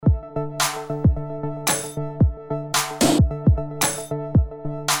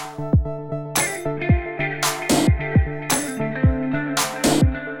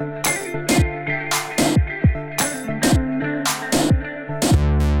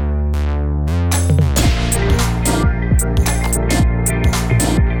Alright,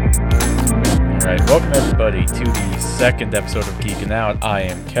 welcome everybody to the second episode of Geeking Out. I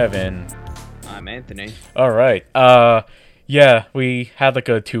am Kevin. I'm Anthony. Alright, yeah, we had like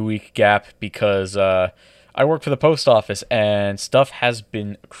a 2-week gap because, I work for the post office and stuff has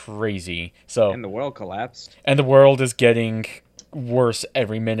been crazy. And the world collapsed. And the world is getting worse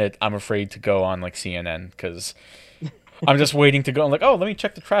every minute. I'm afraid to go on like CNN because I'm just waiting to go. I'm like, oh, let me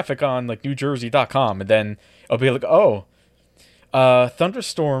check the traffic on like NewJersey.com, and then I'll be like, oh,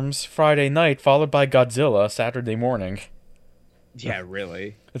 thunderstorms Friday night followed by Godzilla Saturday morning. Yeah,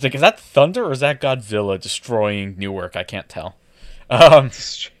 really. It's like, is that thunder or is that Godzilla destroying Newark? I can't tell.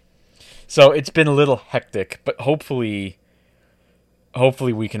 So it's been a little hectic, but hopefully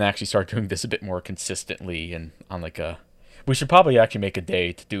we can actually start doing this a bit more consistently and on like a. We should probably actually make a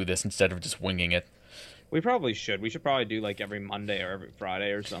day to do this instead of just winging it. We probably should. We should probably do like every Monday or every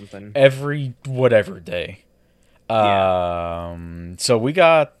Friday or something. Every whatever day. Yeah. So we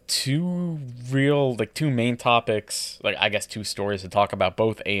got two main topics, like I guess two stories to talk about,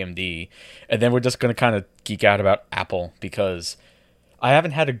 both AMD, and then we're just gonna kind of geek out about Apple because I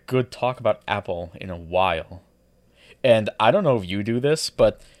haven't had a good talk about Apple in a while. And I don't know if you do this,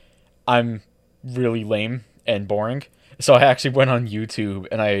 but I'm really lame and boring. So I actually went on YouTube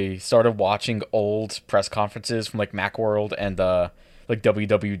and I started watching old press conferences from like Macworld and like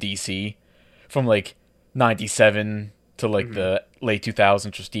WWDC from like 97 to like the late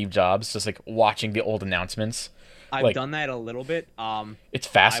 2000s for Steve Jobs, just like watching the old announcements. I've done that a little bit. It's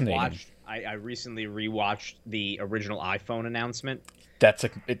fascinating. I recently rewatched the original iPhone announcement.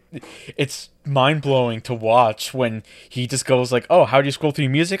 It's mind-blowing to watch when he just goes like, oh, how do you scroll through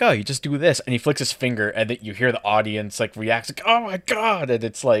music? Oh, you just do this, and he flicks his finger and then you hear the audience like react like, oh my god, and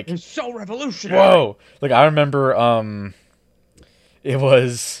it's like, it's so revolutionary. Whoa. Like I remember it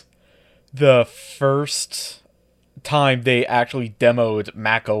was the first time they actually demoed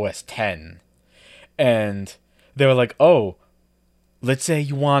Mac OS 10, and they were like, oh, let's say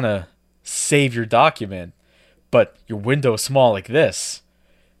you want to save your document, but your window is small like this.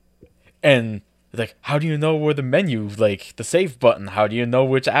 And like, how do you know where the menu, like the save button, how do you know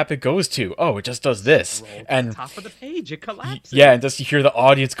which app it goes to? Oh, it just does this. And top of the page, it collapses. Yeah, and just you hear the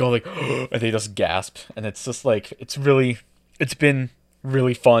audience go like, and they just gasp. And it's just like, it's been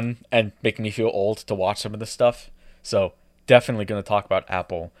really fun and making me feel old to watch some of this stuff. So definitely going to talk about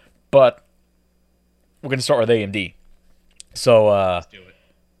Apple. But we're going to start with AMD. So, let's do it.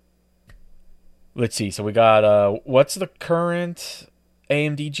 Let's see. So we got what's the current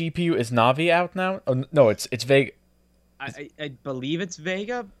AMD GPU? Is Navi out now? Oh, no, it's Vega. I believe it's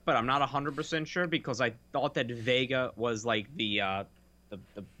Vega, but I'm not 100% sure because I thought that Vega was like the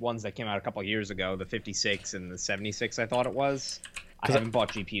ones that came out a couple of years ago, the 56 and the 76. I thought it was. I haven't bought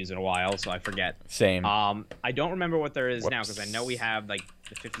GPUs in a while, so I forget. Same. I don't remember what there is now because I know we have like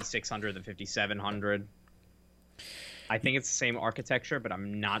the 5600, the 5700. I think it's the same architecture, but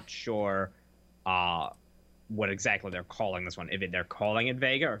I'm not sure what exactly they're calling this one. If they're calling it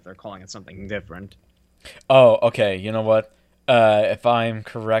Vega or if they're calling it something different. Oh, okay. You know what? If I'm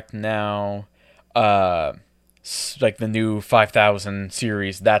correct now, like the new 5000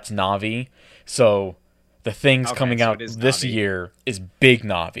 series, that's Navi. So the things coming out this year is big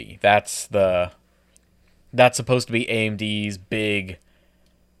Navi. That's supposed to be AMD's big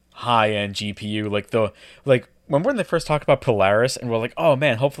high-end GPU. When they first talked about Polaris, and we're like, oh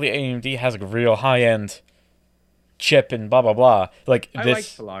man, hopefully AMD has like a real high-end chip and blah blah blah. I like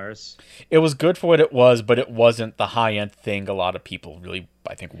Polaris. It was good for what it was, but it wasn't the high-end thing a lot of people really,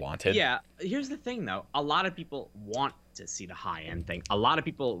 I think, wanted. Yeah, here's the thing though. A lot of people want to see the high-end thing. A lot of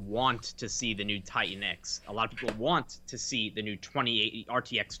people want to see the new Titan X. A lot of people want to see the new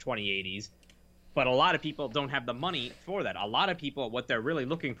RTX 2080s. But a lot of people don't have the money for that. A lot of people, what they're really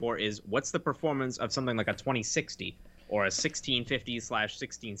looking for is what's the performance of something like a 2060 or a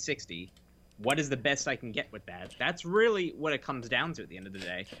 1650/1660. What is the best I can get with that? That's really what it comes down to at the end of the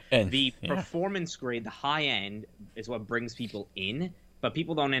day. And the performance grade, the high end, is what brings people in, but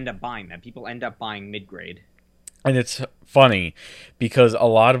people don't end up buying that. People end up buying mid-grade. And it's funny because a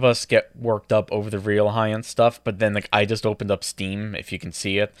lot of us get worked up over the real high-end stuff, but then like I just opened up Steam, if you can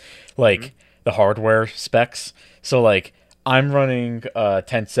see it, like the hardware specs. So like I'm running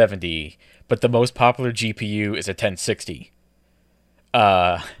 1070, but the most popular GPU is a 1060.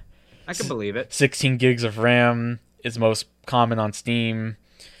 I can believe it. 16 gigs of RAM is most common on Steam.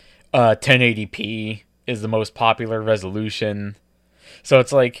 1080p is the most popular resolution. So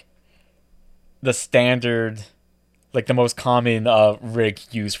it's like the standard, like the most common rig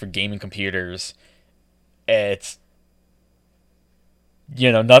used for gaming computers. It's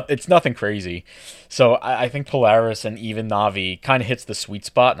it's nothing crazy. So I think Polaris and even Navi kind of hits the sweet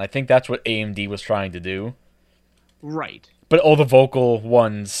spot, and I think that's what AMD was trying to do. Right. But all the vocal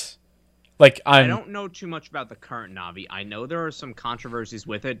ones, like I I'm, don't know too much about the current Navi. I know there are some controversies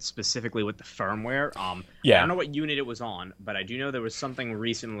with it, specifically with the firmware. I yeah, don't know what unit it was on, but I do know there was something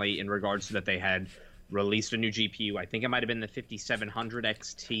recently in regards to that they had released a new GPU. I think it might have been the 5700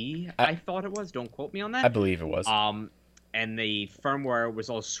 XT. I thought it was. Don't quote me on I that. believe it was. And the firmware was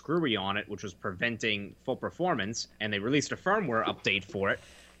all screwy on it, which was preventing full performance. And they released a firmware update for it,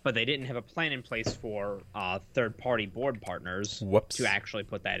 but they didn't have a plan in place for third-party board partners Whoops. to actually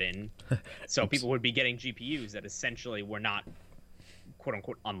put that in. So people would be getting GPUs that essentially were not,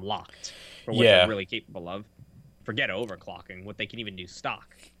 quote-unquote, unlocked for what they're really capable of. Forget overclocking, what they can even do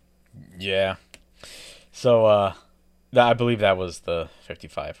stock. Yeah. So I believe that was the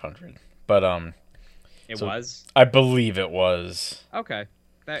 5500. But It was? I believe it was. Okay.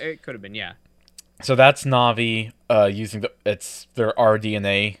 It could have been, yeah. So that's Navi using it's their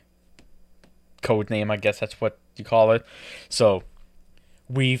RDNA code name, I guess that's what you call it. So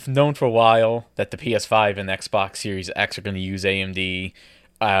we've known for a while that the PS5 and Xbox Series X are going to use AMD.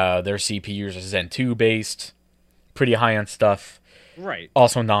 Their CPUs are Zen 2 based, pretty high end stuff. Right.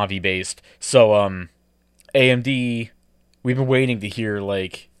 Also Navi based. So AMD, we've been waiting to hear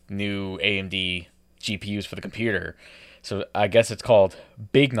like new AMD GPUs for the computer. So I guess it's called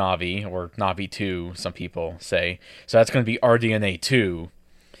Big Navi or Navi 2, some people say. So that's going to be RDNA 2.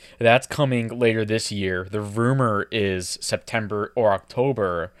 That's coming later this year. The rumor is September or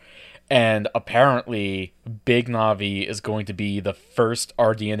October. And apparently, Big Navi is going to be the first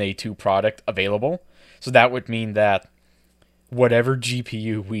RDNA 2 product available. So that would mean that whatever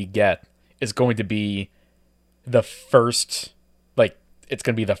GPU we get is going to be the first, like, it's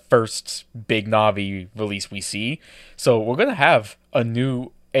going to be the first Big Navi release we see. So we're going to have a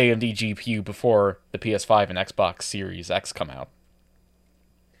new AMD GPU before the PS5 and Xbox Series X come out.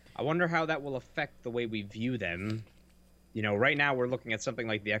 I wonder how that will affect the way we view them. Right now we're looking at something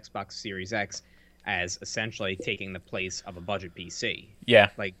like the Xbox Series X as essentially taking the place of a budget PC. Yeah.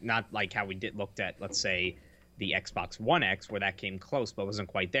 Like, not like how we looked at, let's say, the Xbox One X, where that came close but wasn't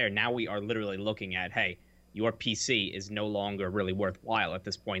quite there. Now we are literally looking at, hey, your PC is no longer really worthwhile at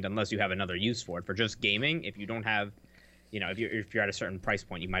this point unless you have another use for it. For just gaming, if you don't have, if you're at a certain price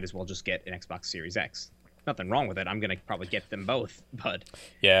point, you might as well just get an Xbox Series X. Nothing wrong with it. I'm going to probably get them both, but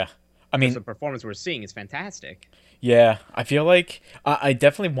yeah. I mean, the performance we're seeing is fantastic. Yeah, I feel like I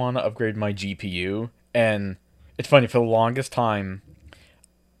definitely want to upgrade my GPU, and it's funny, for the longest time,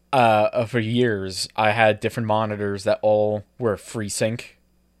 for years, I had different monitors that all were FreeSync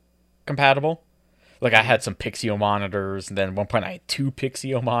compatible. Like, I had some Pixio monitors, and then at one point I had 2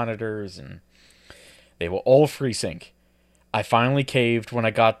 Pixio monitors, and they were all FreeSync. I finally caved when I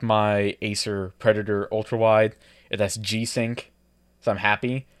got my Acer Predator Ultrawide. That's G-Sync, so I'm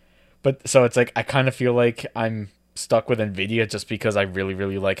happy. But, so it's like, I kind of feel like I'm stuck with NVIDIA just because I really,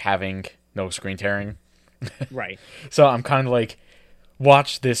 really like having no screen tearing. Right. So I'm kind of like,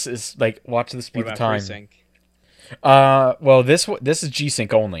 watch this be the time. FreeSync? Well, this is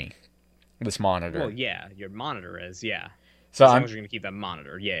G-Sync only. This monitor. Well, yeah, your monitor is, yeah. So as long I'm, as you're going to keep that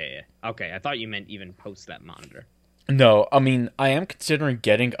monitor. Yeah. Okay, I thought you meant even post that monitor. No, I mean, I am considering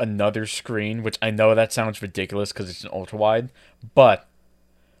getting another screen, which I know that sounds ridiculous because it's an ultra-wide, but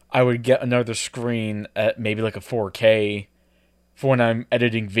I would get another screen at maybe like a 4K. For when I'm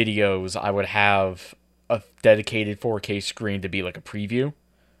editing videos, I would have a dedicated 4K screen to be like a preview.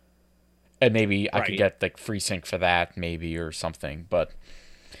 And maybe I could get like FreeSync for that, maybe, or something. But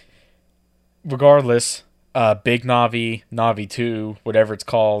regardless, Big Navi, Navi 2, whatever it's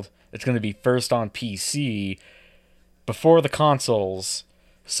called, it's going to be first on PC before the consoles.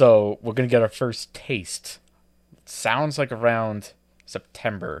 So we're going to get our first taste. It sounds like around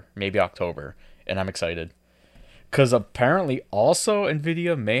September, maybe October, and I'm excited. Because apparently also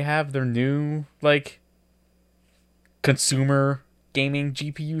NVIDIA may have their new, like, consumer gaming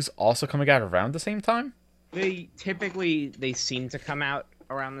GPUs also coming out around the same time. They seem to come out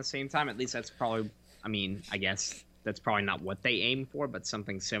around the same time. At least that's probably, I guess that's probably not what they aim for, but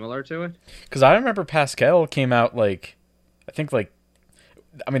something similar to it. Because I remember Pascal came out, like, I think, like,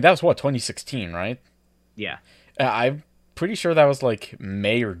 that was what, 2016, right? Yeah. I'm pretty sure that was, like,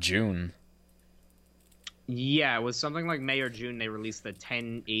 May or June. Yeah, it was something like May or June. They released the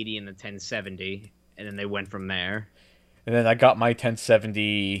 1080 and the 1070, and then they went from there. And then I got my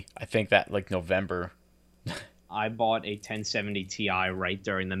 1070, I think that, like, November. I bought a 1070 Ti right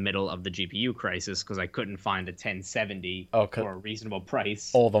during the middle of the GPU crisis because I couldn't find a 1070 for a reasonable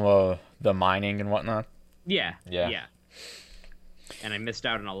price. All the mining and whatnot? Yeah. and I missed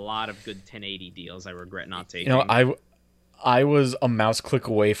out on a lot of good 1080 deals I regret not You know, taking. I was a mouse click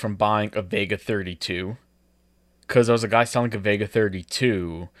away from buying a Vega 32 because there was a guy selling a Vega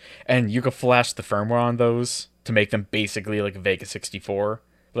 32, and you could flash the firmware on those to make them basically like a Vega 64,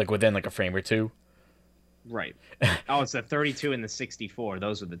 like within like a frame or two. Right. Oh, it's the 32 and the 64.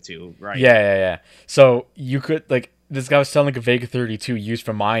 Those are the two, right? Yeah. So you could like this guy was selling like a Vega 32 used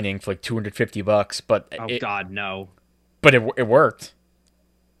for mining for like $250, Oh God, no. it worked.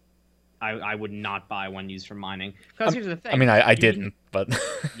 I would not buy one used for mining. Because here's the I thing. mean, I You need, didn't, but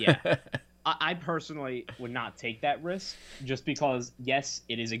yeah. I personally would not take that risk just because, yes,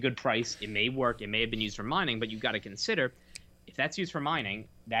 it is a good price. It may work. It may have been used for mining, but you've got to consider if that's used for mining,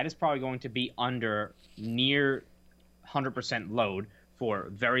 that is probably going to be under near 100% load for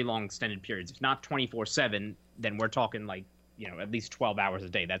very long extended periods. If not 24/7, then we're talking like, at least 12 hours a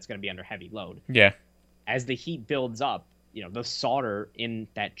day. That's going to be under heavy load. yeah, As the heat builds up, the solder in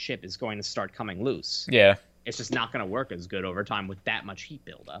that chip is going to start coming loose. yeah. It's just not going to work as good over time with that much heat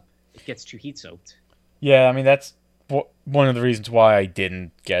buildup. It gets too heat soaked. Yeah, I mean that's one of the reasons why I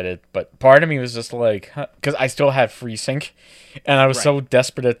didn't get it. But part of me was just like, because I still had FreeSync, and I was Right. so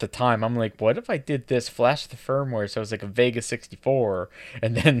desperate at the time. I'm like, what if I did this, flash the firmware, so it was like a Vega 64,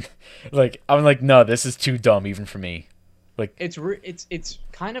 and then, like, I'm like, no, this is too dumb even for me. Like, It's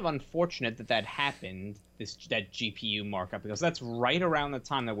kind of unfortunate that happened, that GPU markup, because that's right around the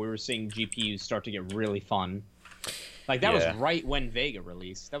time that we were seeing GPUs start to get really fun. Like that was Yeah. right when Vega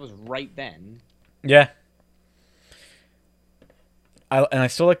released. That was right then. yeah. And I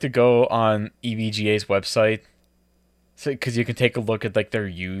still like to go on EVGA's website, so because you can take a look at like their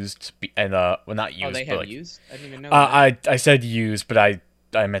used and well, not Oh, used, they but have like used? I didn't even know that. I said used, but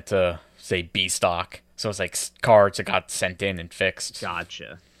I meant to say B stock. So it's like cards that got sent in and fixed.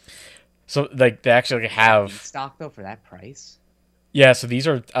 Gotcha. So like they actually have Stock though for that price? yeah. So these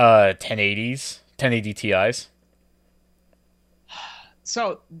are 1080s, 1080 Ti's.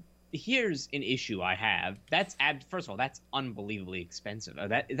 So here's an issue I have. First of all, that's unbelievably expensive.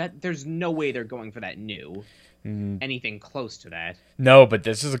 That there's no way they're going for that new. Anything close to that. No, but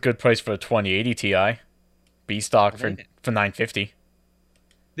this is a good price for a 2080 Ti. B stock Well, for 950.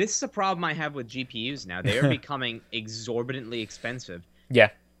 This is a problem I have with GPUs now. They are becoming exorbitantly expensive. Yeah.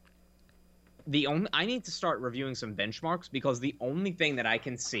 I need to start reviewing some benchmarks because the only thing that I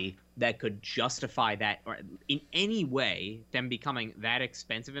can see that could justify that, or in any way them becoming that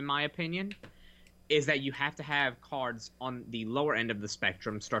expensive, in my opinion, is that you have to have cards on the lower end of the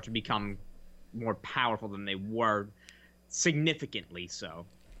spectrum start to become more powerful than they were, significantly so.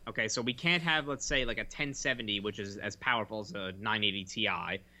 Okay, so we can't have, let's say, like a 1070, which is as powerful as a 980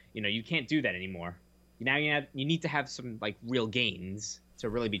 Ti. You can't do that anymore. Now you need to have some like real gains to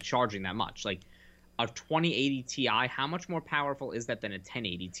really be charging that much. Like a 2080 Ti, how much more powerful is that than a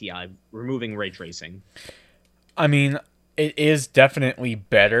 1080 Ti, removing ray tracing? I mean, it is definitely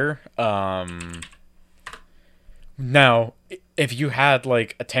better. Now, if you had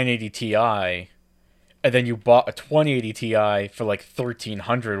like a 1080 Ti and then you bought a 2080 Ti for like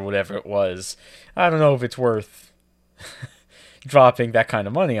 1300 or whatever it was, I don't know if it's worth dropping that kind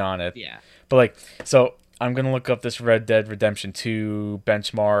of money on it. Yeah. But like, so I'm gonna look up this Red Dead Redemption 2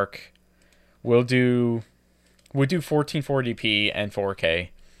 benchmark. We'll do 1440p and 4K.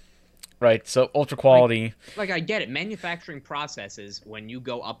 Right, so ultra quality. Like I get it. Manufacturing processes, when you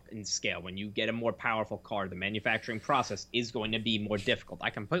go up in scale, when you get a more powerful card, the manufacturing process is going to be more difficult.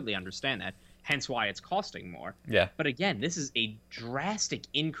 I completely understand that. Hence why it's costing more. Yeah. But again, this is a drastic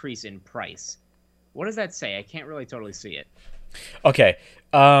increase in price. What does that say? I can't really totally see it. Okay.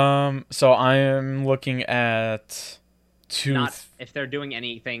 So I am looking at two. Not if they're doing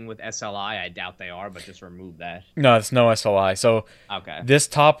anything with SLI, I doubt they are, but just remove that. No, it's no SLI. So Okay. this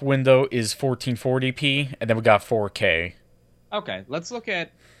top window is 1440p, and then we got 4K. Okay. Let's look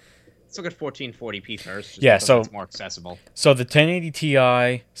at 1440p first. Just Yeah, because so it's more accessible. So the 1080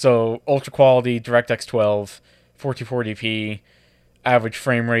 Ti, so ultra quality, DirectX 12, 1440p. Average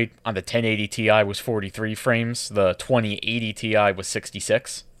frame rate on the 1080 Ti was 43 frames. The 2080 Ti was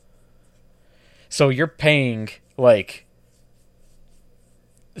 66. So you're paying like.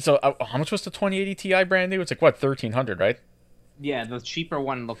 So how much was the 2080 Ti brand new? It's like what, 1300, right? Yeah, the cheaper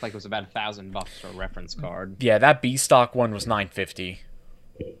one looked like it was about $1,000 for a reference card. Yeah, that B stock one was 950.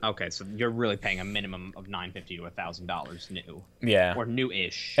 Okay, so you're really paying a minimum of $950 to $1,000 new. Yeah. Or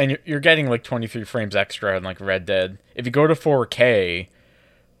new-ish. And you're getting like 23 frames extra on like Red Dead. If you go to 4K,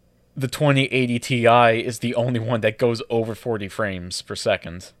 the 2080 Ti is the only one that goes over 40 frames per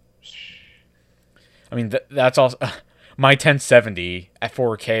second. I mean, that's also my 1070 at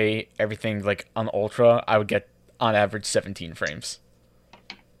 4K, everything like on Ultra, I would get on average 17 frames.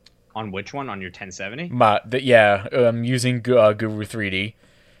 On which one? On your 1070? Yeah, I'm using Guru 3D.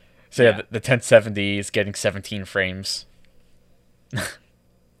 So yeah, Yeah. the 1070 is getting 17 frames.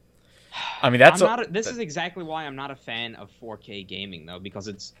 I mean, I'm not. This is exactly why I'm not a fan of 4K gaming, though,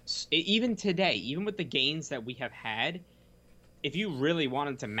 because even today, even with the gains that we have had, if you really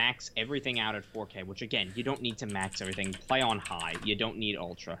wanted to max everything out at 4K, which again, you don't need to max everything. Play on high. You don't need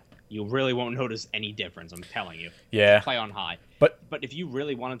ultra. You really won't notice any difference. I'm telling you. Just yeah, play on high. but But if you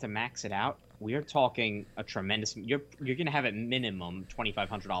really wanted to max it out, we are talking a tremendous. You're gonna have at minimum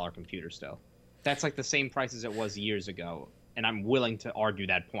 $2,500 computer still. That's like the same price as it was years ago, and I'm willing to argue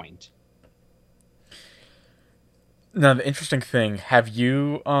that point. now the interesting thing, have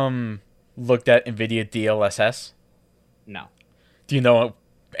you looked at NVIDIA DLSS? No, Do you know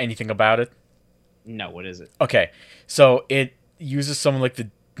anything about it? no. What is it? Okay, so it uses some like the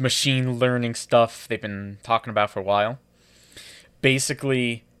machine learning stuff they've been talking about for a while.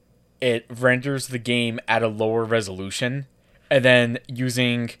 Basically, it renders the game at a lower resolution, and then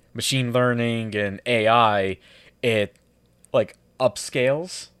using machine learning and AI, it like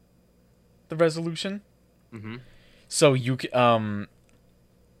upscales the resolution. Mm-hmm. So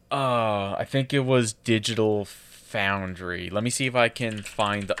I think it was Digital Foundry. Let me see if I can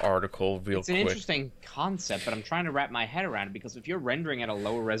find the article real It's an quick. interesting concept, but I'm trying to wrap my head around it because if you're rendering at a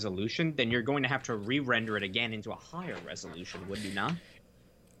lower resolution, then you're going to have to re-render it again into a higher resolution, would you not?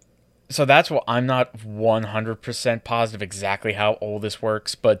 So that's what I'm not 100% positive exactly how all this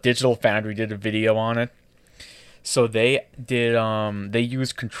works, but Digital Foundry did a video on it. So they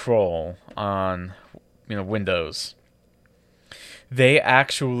used Control on Windows. They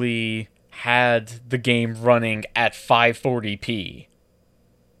actually had the game running at 540p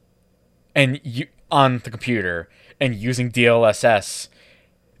and on the computer, and using DLSS,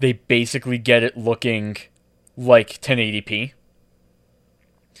 they basically get it looking like 1080p.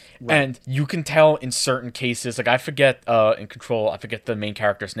 Right. And you can tell in certain cases, like I forget in Control, I forget the main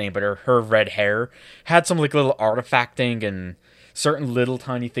character's name, but her red hair had some like little artifacting and certain little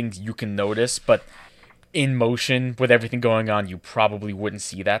tiny things you can notice, but in motion with everything going on, you probably wouldn't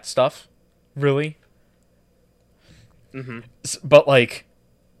see that stuff, really. Mm-hmm. But like,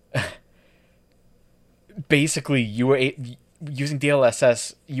 basically, using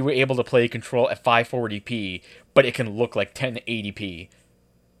DLSS, you were able to play Control at 540p, but it can look like 1080p.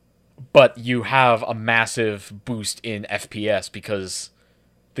 But you have a massive boost in FPS because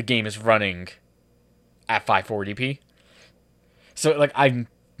the game is running at 540p. So like I'm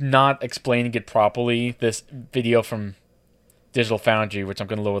not explaining it properly. This video from Digital Foundry, which I'm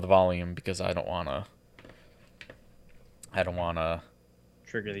going to lower the volume because I don't want to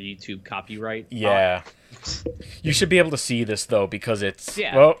Trigger the YouTube copyright. Yeah. You should be able to see this though because it's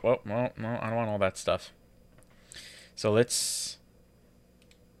Yeah. Whoa, no, I don't want all that stuff. So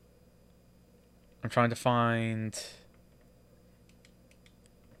I'm trying to find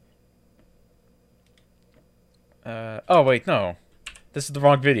oh wait, no. This is the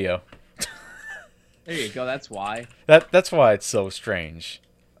wrong video. There you go. That's why. That's why it's so strange.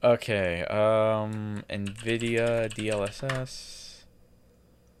 Okay, NVIDIA DLSS.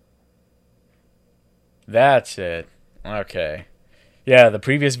 That's it. Okay. Yeah, the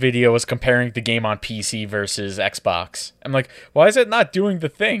previous video was comparing the game on PC versus Xbox. I'm like, why is it not doing the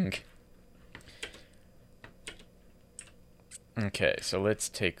thing? Okay, so let's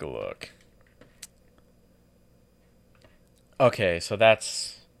take a look. Okay, so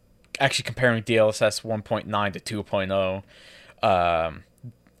that's actually comparing DLSS 1.9 to 2.0.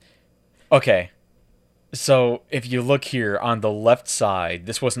 Okay, so if you look here on the left side,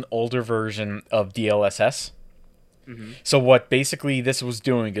 this was an older version of DLSS. Mm-hmm. So what basically this was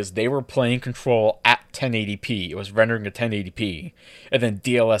doing is they were playing Control at 1080p. It was rendering at 1080p. And then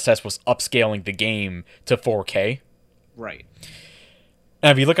DLSS was upscaling the game to 4K. Right.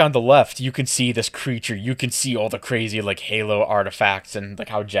 And if you look on the left, you can see this creature. You can see all the crazy like Halo artifacts and like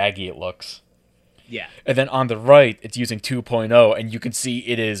how jaggy it looks. Yeah. And then on the right, it's using 2.0, and you can see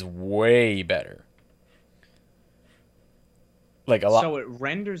it is way better. Like a lot. So it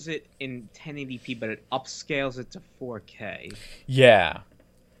renders it in 1080p, but it upscales it to 4K. Yeah.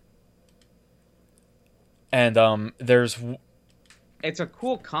 And It's a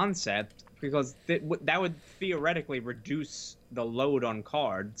cool concept because that would theoretically reduce the load on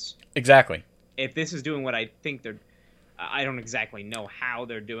cards. Exactly. If this is doing what I think they're... I don't exactly know how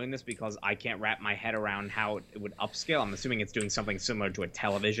they're doing this because I can't wrap my head around how it would upscale. I'm assuming it's doing something similar to a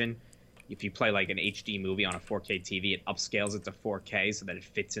television. If you play like an HD movie on a 4K TV, it upscales it to 4K so that it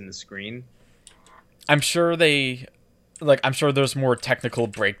fits in the screen. I'm sure I'm sure there's more technical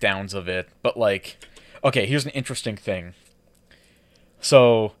breakdowns of it, but like, okay, here's an interesting thing.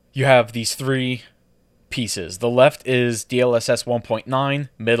 So you have these three pieces. The left is DLSS 1.9,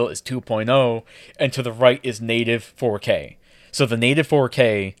 middle is 2.0, and to the right is native 4K. So the native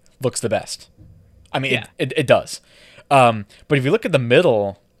 4K looks the best. I mean, Yeah. it does. But if you look at the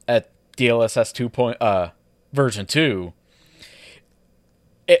middle at DLSS 2. Version 2,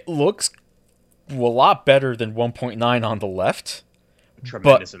 it looks a lot better than 1.9 on the left.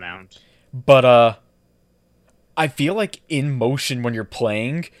 Tremendous amount. But I feel like in motion when you're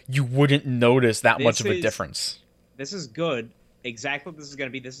playing, you wouldn't notice that much of a difference. This is good. Exactly what this is going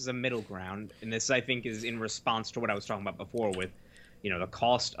to be. This is a middle ground, and this, I think, is in response to what I was talking about before with, the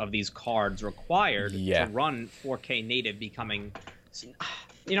cost of these cards required to run 4K native becoming...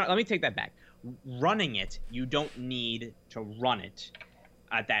 let me take that back. Running it, you don't need to run it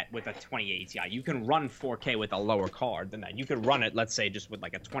at that with a 2080 Ti. You can run 4K with a lower card than that. You could run it, let's say, just with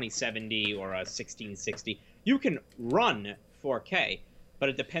like a 2070 or a 1660. You can run 4K, but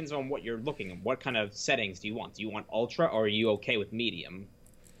it depends on what you're looking at. What kind of settings do you want? Do you want ultra, or are you okay with medium?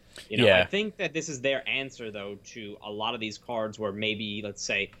 I think that this is their answer, though, to a lot of these cards where maybe, let's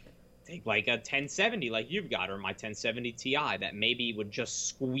say, take like a 1070 like you've got, or my 1070 Ti, that maybe would just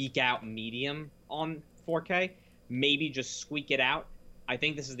squeak out medium on 4K, maybe just squeak it out. I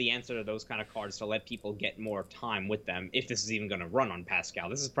think this is the answer to those kind of cards, to let people get more time with them, if this is even going to run on Pascal.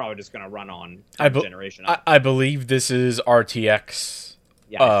 This is probably just going to run on generation. I believe this is RTX.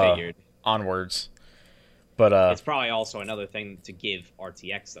 Yeah, I figured. Onwards. But it's probably also another thing to give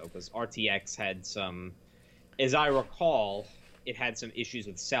RTX, though, because RTX had some, as I recall, it had some issues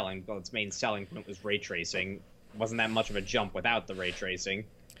with selling, but its main selling point was ray tracing. Wasn't that much of a jump without the ray tracing,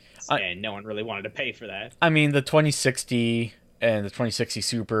 and no one really wanted to pay for that. I mean, the 2060 and the 2060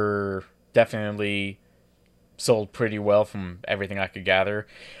 Super definitely sold pretty well from everything I could gather.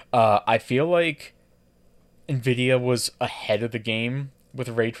 I feel like NVIDIA was ahead of the game with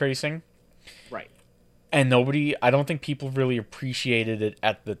ray tracing. Right. And I don't think people really appreciated it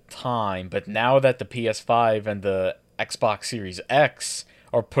at the time, but now that the PS5 and the Xbox Series X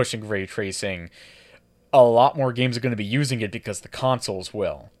are pushing ray tracing, a lot more games are going to be using it because the consoles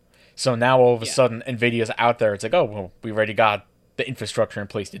will. So now all of a sudden, NVIDIA's out there. It's like, oh, well, we already got the infrastructure in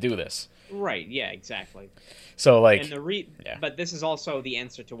place to do this. Right, yeah, exactly. So, like... But this is also the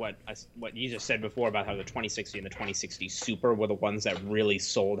answer to what you just said before about how the 2060 and the 2060 Super were the ones that really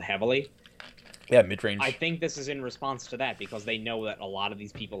sold heavily. Yeah, mid-range. I think this is in response to that, because they know that a lot of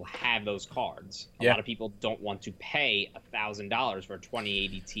these people have those cards. A lot of people don't want to pay $1,000 for a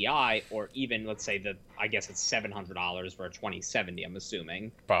 2080 Ti, or even, let's say, I guess it's $700 for a 2070, I'm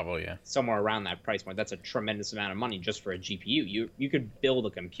assuming. Probably, yeah. Somewhere around that price point. That's a tremendous amount of money just for a GPU. You could build a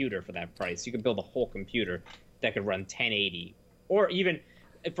computer for that price. You could build a whole computer that could run 1080. Or even,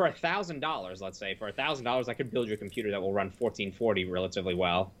 for $1,000, let's say, for $1,000, I could build you a computer that will run 1440 relatively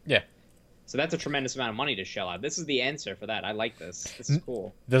well. Yeah. So that's a tremendous amount of money to shell out. This is the answer for that. I like this. This is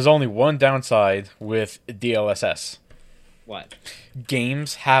cool. There's only one downside with DLSS. What?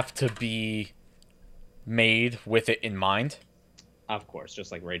 Games have to be made with it in mind. Of course,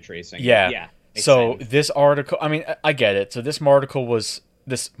 just like ray tracing. Yeah. Yeah. So this article, I mean, I get it. So this article,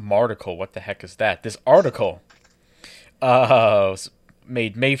 what the heck is that? This article was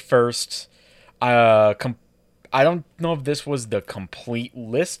made May 1st. I don't know if this was the complete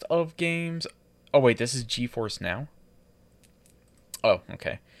list of games. Oh, wait, this is GeForce Now? Oh,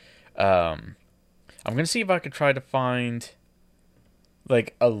 okay. I'm going to see if I could try to find,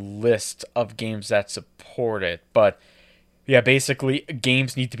 like, a list of games that support it. But, yeah, basically,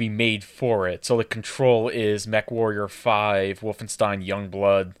 games need to be made for it. So the Control is MechWarrior 5, Wolfenstein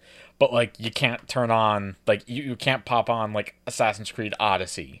Youngblood. But, like, you can't turn on, like, you can't pop on, like, Assassin's Creed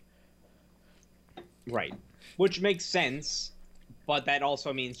Odyssey. Right. Which makes sense, but that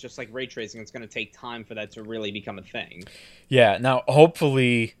also means, just like ray tracing, it's going to take time for that to really become a thing. Yeah, now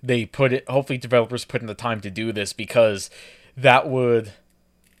hopefully developers put in the time to do this, because that would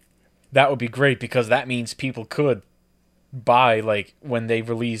be great, because that means people could buy, like, when they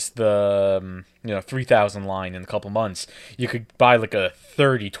release the 3000 line in a couple months, you could buy like a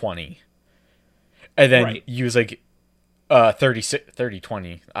 3020 and then use like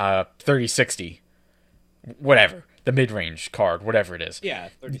 3060, whatever, the mid-range card, whatever it is. Yeah,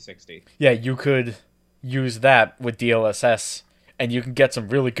 3060. Yeah, you could use that with DLSS, and you can get some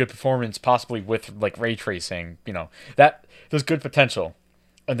really good performance, possibly with, like, ray tracing. That there's good potential.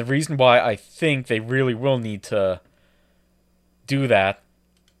 And the reason why I think they really will need to do that,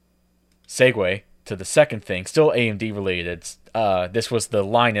 segue to the second thing, still AMD related. This was the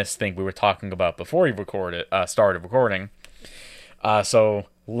Linus thing we were talking about before we started recording. So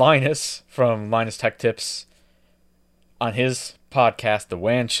Linus from Linus Tech Tips, on his podcast, The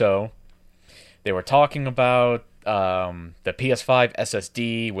WAN Show. They were talking about the PS5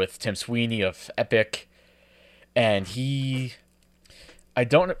 SSD with Tim Sweeney of Epic, and I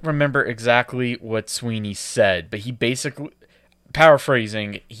don't remember exactly what Sweeney said, but he basically,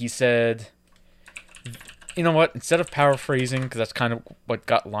 paraphrasing, he said, you know what, instead of paraphrasing, because that's kind of what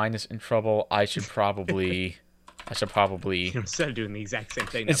got Linus in trouble, I should probably... Instead of doing the exact same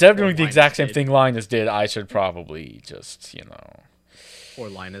thing. Instead of doing the exact same thing Linus did, I should probably just, Poor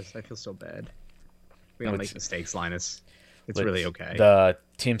Linus. I feel so bad. We don't make mistakes, Linus. It's really okay. The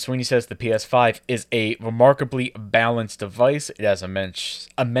Tim Sweeney says the PS5 is a remarkably balanced device. It has immense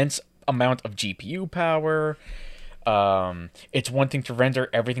amount of GPU power. It's one thing to render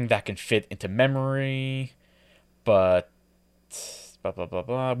everything that can fit into memory, but blah, blah, blah,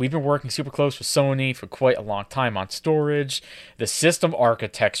 blah. We've been working super close with Sony for quite a long time on storage. The system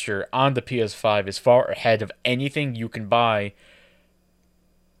architecture on the PS5 is far ahead of anything you can buy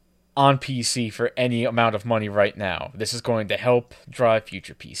on PC for any amount of money right now. This is going to help drive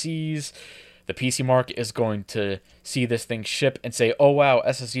future PCs. The PC market is going to see this thing ship and say, oh wow,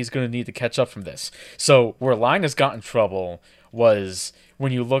 SSD is going to need to catch up from this. So where Linus got in trouble was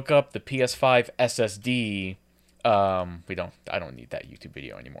when you look up the PS5 SSD... I don't need that YouTube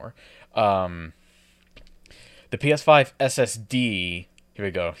video anymore. The PS5 SSD, here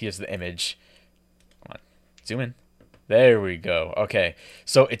we go, here's the image. Come on, zoom in. There we go. Okay,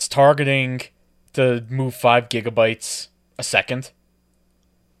 so it's targeting to move 5 gigabytes a second.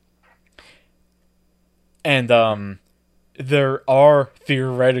 And, there are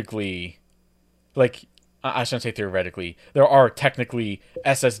theoretically, like, I shouldn't say theoretically, there are technically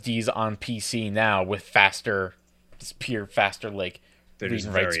SSDs on PC now with faster, like, read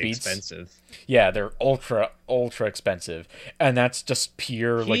and write speeds. Expensive. Yeah, they're ultra expensive, and that's just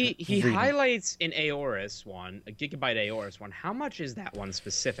pure he highlights an Aorus one, a gigabyte Aorus one. How much is that one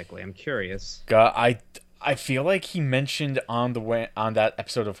specifically? I'm curious. I feel like he mentioned on that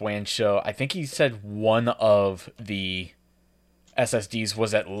episode of WAN Show, I think he said one of the SSDs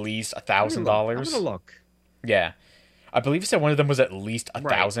was at least $1,000. I'm gonna look. Yeah, I believe he said one of them was at least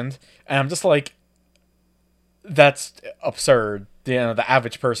 1,000, right. And I'm just like, that's absurd. The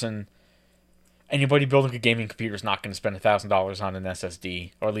average person, anybody building a gaming computer is not going to spend $1,000 on an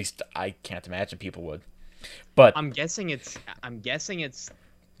SSD, or at least I can't imagine people would. But I'm guessing it's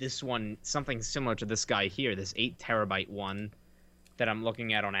this one, something similar to this guy here, this 8 terabyte one that I'm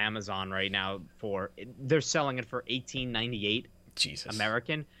looking at on Amazon right now. They're selling it for $18.98. Jesus.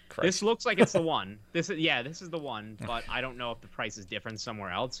 American. Christ. This looks like it's the one. This is the one, but I don't know if the price is different somewhere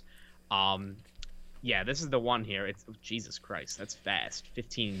else. Yeah, this is the one here. It's Jesus Christ, that's fast.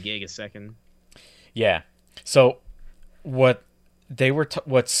 15 gig a second. Yeah. So what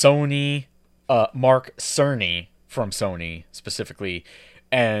Sony, Mark Cerny from Sony specifically,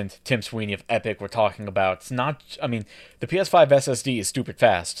 and Tim Sweeney of Epic were talking about, it's not, I mean, the PS5 SSD is stupid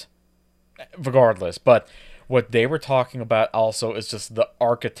fast regardless, but what they were talking about also is just the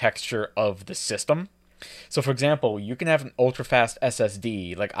architecture of the system. So for example, you can have an ultra fast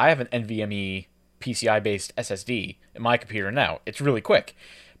SSD, like I have an NVMe PCI-based SSD in my computer now. It's really quick,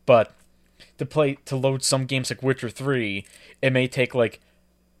 but to load some games like Witcher 3, it may take like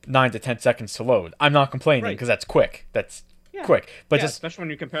 9 to 10 seconds to load. I'm not complaining because that's quick. That's quick, but especially when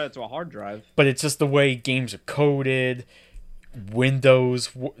you compare it to a hard drive. But it's just the way games are coded, Windows,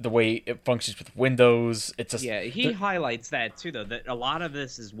 the way it functions with Windows. It's just he highlights that too, though, that a lot of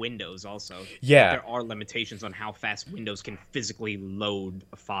this is Windows also. Yeah, there are limitations on how fast Windows can physically load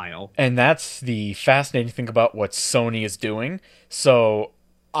a file, and that's the fascinating thing about what Sony is doing. So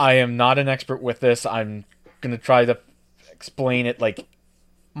I am not an expert with this. I'm gonna try to explain it like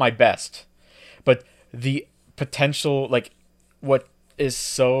my best, but the potential, like what is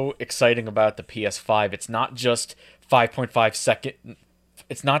so exciting about the PS5, it's not just 5.5 second,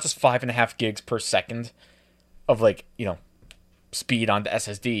 it's not just 5.5 gigs per second of speed on the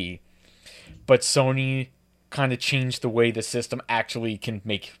SSD, but Sony kind of changed the way the system actually can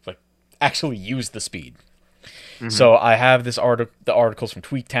actually use the speed. Mm-hmm. So I have the articles from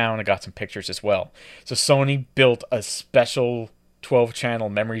TweetTown. I got some pictures as well. So Sony built a special 12-channel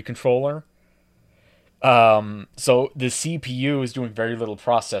memory controller. So the CPU is doing very little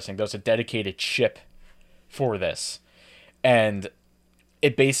processing. There's a dedicated chip for this, and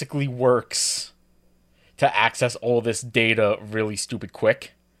it basically works to access all this data really stupid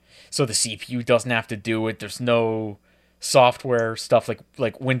quick. So the CPU doesn't have to do it. There's no software stuff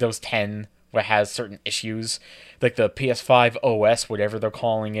like Windows 10 where it has certain issues. Like the PS5 OS, whatever they're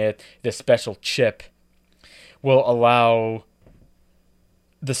calling it, this special chip will allow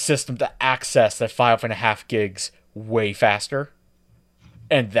the system to access that 5.5 gigs way faster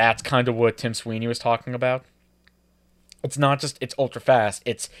And that's kind of what Tim Sweeney was talking about. It's not just it's ultra fast,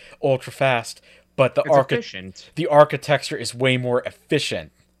 but It's efficient. the architecture is way more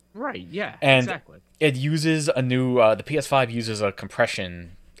efficient. Right, yeah, And exactly. it uses a new the PS5 uses a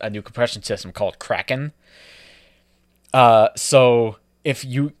new compression system called Kraken. So if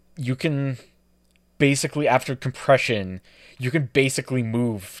you can basically after compression, you can basically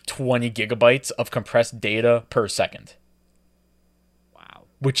move 20 gigabytes of compressed data per second, Wow.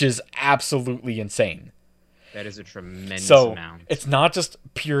 which is absolutely insane. That is a tremendous So amount. it's not just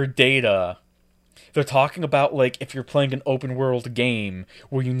pure data. They're talking about like if you're playing an open world game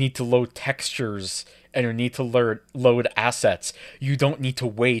where you need to load textures and you need to load assets. You don't need to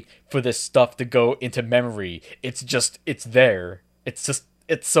wait for this stuff to go into memory. It's there. It's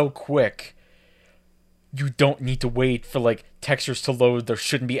so quick. You don't need to wait for like textures to load. There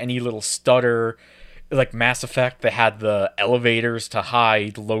shouldn't be any little stutter. Like Mass Effect, they had the elevators to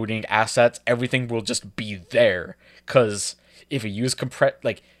hide loading assets. Everything will just be there. Cause if you use compress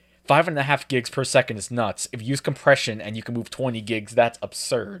like 5.5 gigs per second is nuts. If you use compression and you can move 20 gigs, that's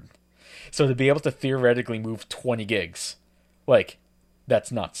absurd. So to be able to theoretically move 20 gigs, like,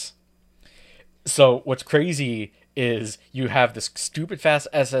 that's nuts. So what's crazy is you have this stupid fast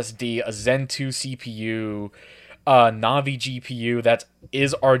SSD, a Zen 2 CPU, a Navi GPU that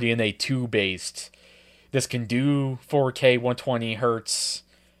is RDNA 2 based. This can do 4K 120 hertz.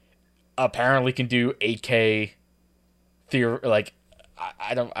 Apparently can do 8K. Like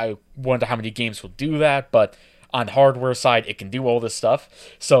I wonder how many games will do that, but on hardware side, it can do all this stuff.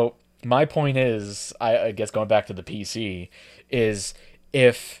 So my point is, I guess going back to the PC, is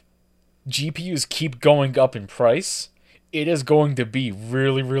if GPUs keep going up in price, it is going to be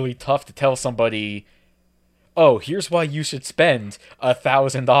really, really tough to tell somebody, oh, here's why you should spend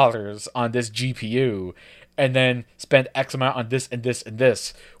 $1,000 on this GPU, and then spend X amount on this and this and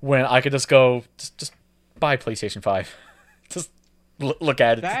this, when I could just go, just buy PlayStation 5. Just look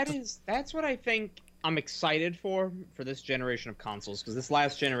at it. That's what I think I'm excited for this generation of consoles, because this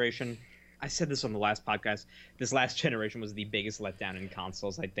last generation, I said this on the last podcast, this last generation was the biggest letdown in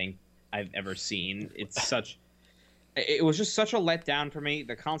consoles I think I've ever seen. It was just such a letdown for me.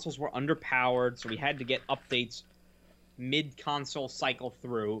 The consoles were underpowered, so we had to get updates mid-console cycle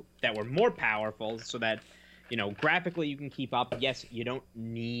through that were more powerful so that, graphically you can keep up. Yes, you don't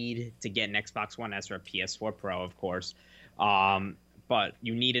need to get an Xbox One S or a PS4 Pro, of course. But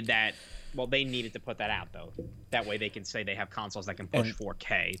you needed that. Well, they needed to put that out, though. That way they can say they have consoles that can push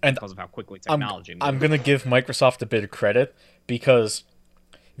 4K because of how quickly technology moves. I'm going to give Microsoft a bit of credit because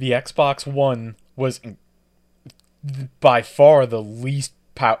the Xbox One was by far the least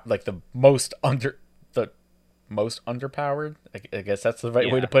the most underpowered. I guess that's the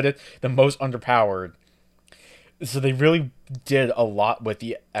right way to put it. The most underpowered. So they really did a lot with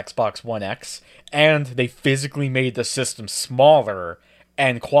the Xbox One X, and they physically made the system smaller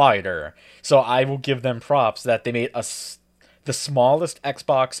and quieter. So I will give them props that they made the smallest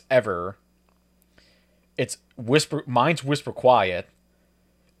Xbox ever. Mine's whisper quiet,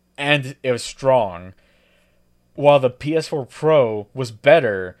 and it was strong. While the PS4 Pro was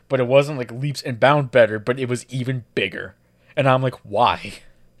better, but it wasn't like leaps and bounds better, but it was even bigger. And I'm like, why?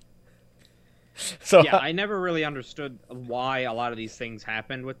 So yeah, I never really understood why a lot of these things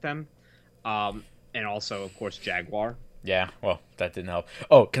happened with them. And also, of course, Jaguar. Yeah, well, that didn't help.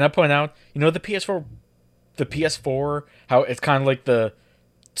 Oh, can I point out, the PS4, how it's kind of like you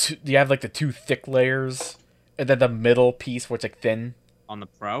have like the two thick layers, and then the middle piece where it's like thin. On the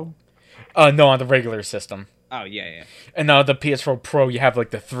Pro? No, on the regular system. Oh, yeah. And now the PS4 Pro, you have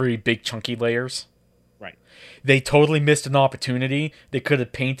like the three big chunky layers. Right. They totally missed an opportunity. They could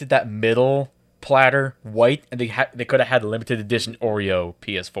have painted that middle platter white, and they could have had a limited edition Oreo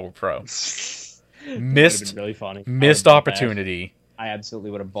PS4 Pro. Missed, really funny. Missed opportunity. I absolutely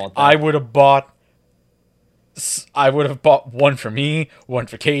would have bought that. I would have bought one for me, one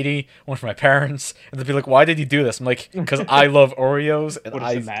for Katie, one for my parents, and they'd be like, "Why did you do this?" I'm like, "Because I love Oreos." And what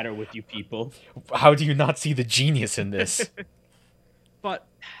does the matter with you people? How do you not see the genius in this? But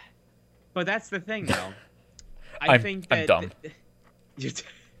that's the thing, though. I think that I'm dumb.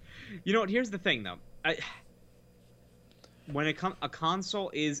 You know what? Here's the thing, though. When a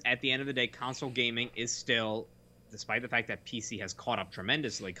console is, at the end of the day, console gaming is still, despite the fact that PC has caught up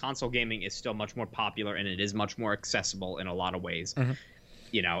tremendously, console gaming is still much more popular, and it is much more accessible in a lot of ways. Mm-hmm.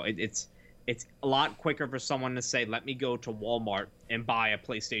 It's a lot quicker for someone to say, let me go to Walmart and buy a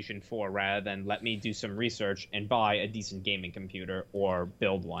PlayStation 4 rather than let me do some research and buy a decent gaming computer or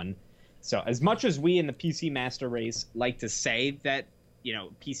build one. So as much as we in the PC master race like to say that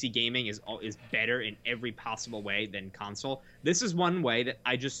PC gaming is better in every possible way than console. This is one way that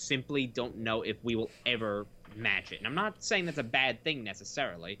I just simply don't know if we will ever match it. And I'm not saying that's a bad thing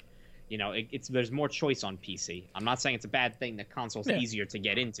necessarily. There's more choice on PC. I'm not saying it's a bad thing that console's easier to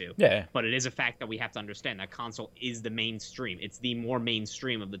get into. Yeah. But it is a fact that we have to understand that console is the mainstream. It's the more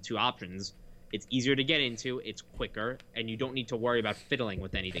mainstream of the two options. It's easier to get into, it's quicker, and you don't need to worry about fiddling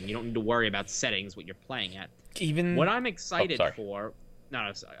with anything. You don't need to worry about settings, what you're playing at. What I'm excited for...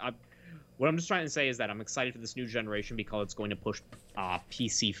 what I'm just trying to say is that I'm excited for this new generation because it's going to push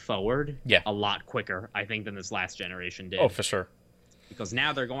PC forward a lot quicker, I think, than this last generation did. Oh, for sure. Because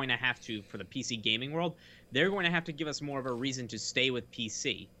now they're going to have to, for the PC gaming world, they're going to have to give us more of a reason to stay with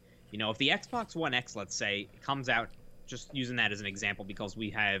PC. If the Xbox One X, let's say, comes out, just using that as an example because we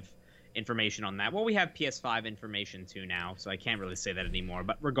have information on that. Well, we have PS5 information too now, so I can't really say that anymore.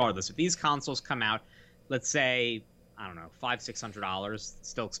 But regardless, if these consoles come out, let's say, I don't know, $500-$600,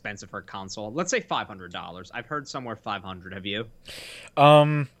 still expensive for a console. Let's say $500. I've heard somewhere $500. Have you?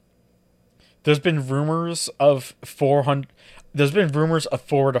 There's been rumors of 400. There's been rumors of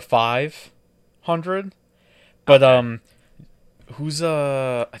 400 to 500, but who's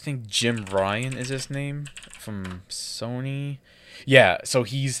I think Jim Ryan is his name from Sony. Yeah, so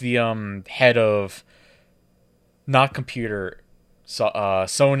he's the head of not computer,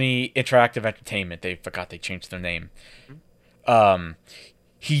 Sony Interactive Entertainment. They changed their name.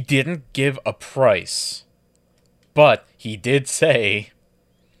 He didn't give a price, but he did say.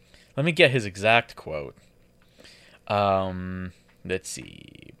 Let me get his exact quote. Let's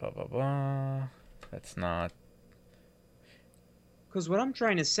see. Blah, blah, blah. That's not... Because what I'm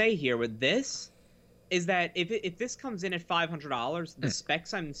trying to say here with this is that if this comes in at $500, the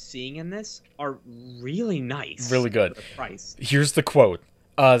specs I'm seeing in this are really nice. Really good. For the price. Here's the quote.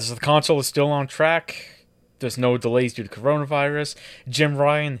 So the console is still on track. There's no delays due to coronavirus. Jim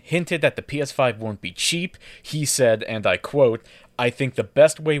Ryan hinted that the PS5 won't be cheap. He said, and I quote, "I think the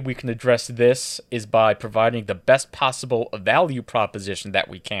best way we can address this is by providing the best possible value proposition that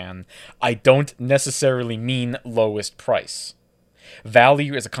we can. I don't necessarily mean lowest price.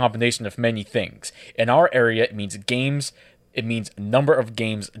 Value is a combination of many things. In our area, it means games, it means number of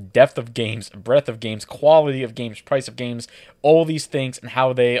games, depth of games, breadth of games, quality of games, price of games, all these things and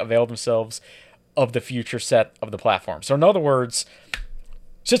how they avail themselves of the future set of the platform." So in other words,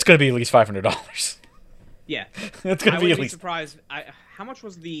 it's just going to be at least $500. Yeah, it's going to be at least. Surprised. How much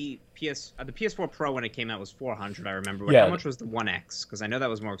was the PS4 Pro when it came out was $400? I remember. Yeah. How much was the One X? Because I know that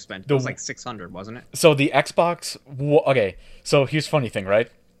was more expensive. It was like $600, wasn't it? So the Xbox. Okay, so here's the funny thing,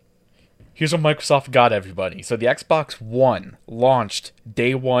 right? Here's what Microsoft got everybody. So the Xbox One launched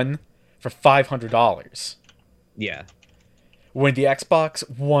day one for $500. Yeah. When the Xbox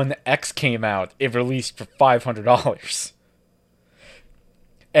One X came out, it released for $500.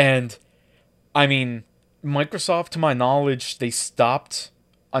 And I mean, Microsoft, to my knowledge, they stopped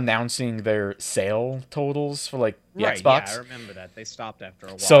announcing their sale totals for like the Xbox. Yeah, I remember that. They stopped after a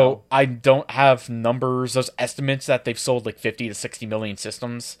while. So I don't have numbers, those estimates that they've sold like 50 to 60 million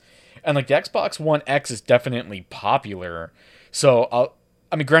systems. And like the Xbox One X is definitely popular. So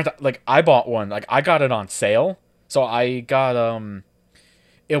I mean, granted, like I bought one, like I got it on sale. So I got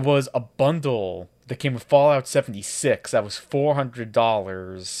it was a bundle that came with Fallout 76. That was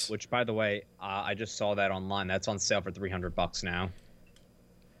 $400. Which, by the way, I just saw that online. That's on sale for $300 now.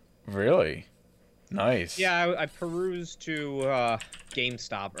 Really? Nice. Yeah, I perused to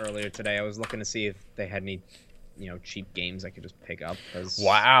GameStop earlier today. I was looking to see if they had any, cheap games I could just pick up.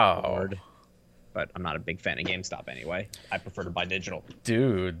 Wow. Bored. But I'm not a big fan of GameStop anyway. I prefer to buy digital.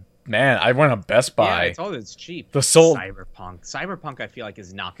 Dude, man, I went on Best Buy. Yeah, I told you it's cheap. Cyberpunk, I feel like,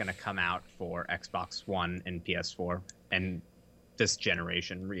 is not going to come out for Xbox One and PS4 and this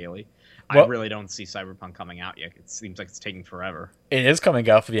generation, really. Well, I really don't see Cyberpunk coming out yet. It seems like it's taking forever. It is coming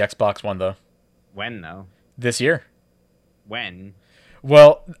out for the Xbox One, though. When, though? This year. When?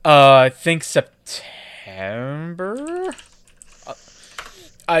 Well, I think September?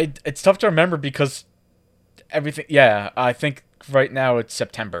 It's tough to remember because everything... Yeah, I think right now it's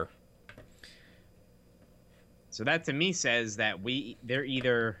September. So that to me says that they're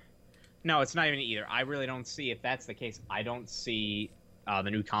either... No, it's not even either. I really don't see, if that's the case, I don't see the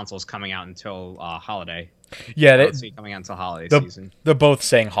new consoles coming out until holiday. Yeah, I don't see it coming out until holiday season. They're both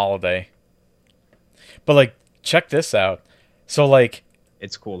saying holiday. But, like, check this out. So, like...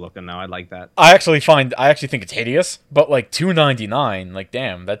 It's cool looking, though. I like that. I actually think it's hideous, but, like, $299, like,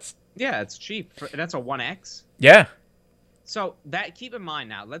 damn, that's... Yeah, it's cheap. That's a 1X? Yeah. So, keep in mind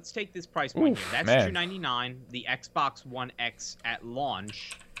now, let's take this price point here. That's $299. The Xbox One X at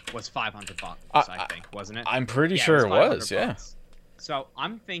launch was $500, I think, wasn't it? I'm pretty sure it was, yeah. So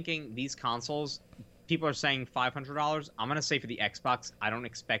I'm thinking these consoles, people are saying $500. I'm gonna say for the Xbox, I don't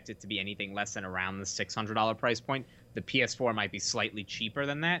expect it to be anything less than around the $600 price point. The PS4 might be slightly cheaper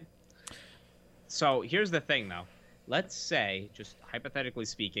than that. So here's the thing, though. Let's say, just hypothetically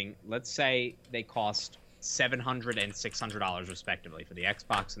speaking, let's say they cost $700 and $600 respectively for the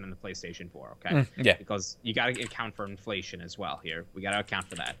Xbox and then the PlayStation 4. Okay, Yeah. because you got to account for inflation as well here. We got to account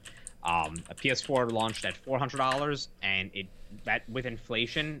for that. A PS4 launched at $400, and that with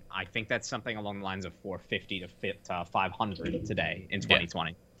inflation, I think that's something along the lines of 450 to 500 today in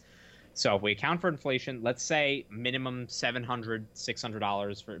 2020. So if we account for inflation, let's say minimum $700,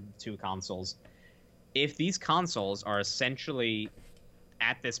 $600 for two consoles. If these consoles are essentially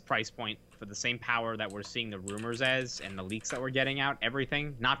at this price point for the same power that we're seeing the rumors as and the leaks that we're getting out,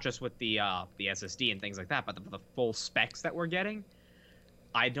 everything, not just with the SSD and things like that, but the full specs that we're getting,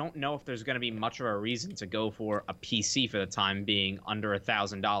 I don't know if there's going to be much of a reason to go for a PC for the time being under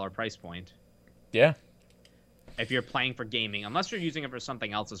 $1,000 price point. Yeah. If you're playing for gaming, unless you're using it for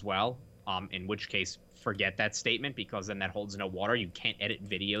something else as well, in which case forget that statement because then that holds no water. You can't edit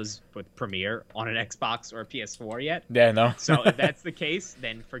videos with Premiere on an Xbox or a PS4 yet. Yeah, no. So if that's the case,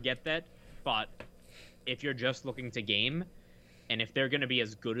 then forget that. But if you're just looking to game, and if they're going to be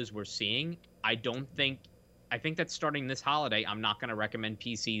as good as we're seeing, I think that starting this holiday, I'm not going to recommend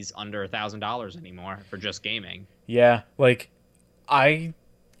PCs under $1,000 anymore for just gaming. Yeah, like, I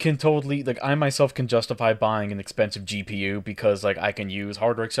can totally, like, I myself can justify buying an expensive GPU because, like, I can use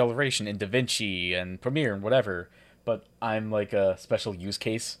hardware acceleration in DaVinci and Premiere and whatever, but I'm, like, a special use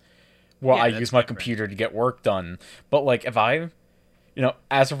case where I use my computer to get work done. But, like, if I,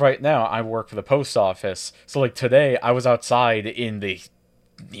 as of right now, I work for the post office, so, like, today I was outside in the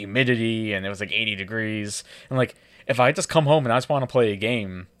humidity and it was like 80 degrees, and like if I just come home and I just want to play a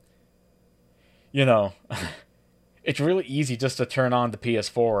game, it's really easy just to turn on the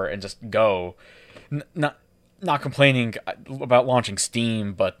PS4 and just go. Not complaining about launching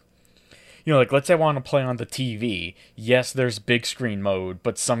Steam, but like let's say I want to play on the TV. Yes, there's big screen mode,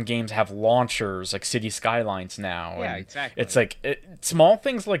 but some games have launchers like City Skylines now. Yeah, and exactly. It's like small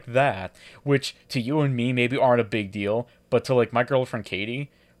things like that, which to you and me maybe aren't a big deal, but to like my girlfriend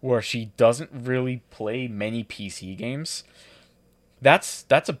Katie, where she doesn't really play many PC games, that's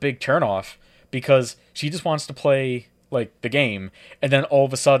a big turnoff because she just wants to play like the game, and then all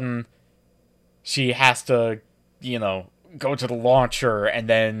of a sudden she has to, go to the launcher, and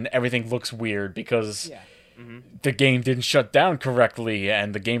then everything looks weird because the game didn't shut down correctly,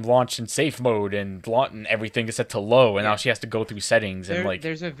 and the game launched in safe mode, and everything is set to low, and now she has to go through settings and like.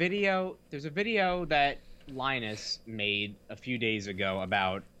 There's a video that Linus made a few days ago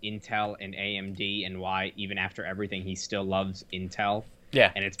about Intel and AMD and why even after everything he still loves Intel.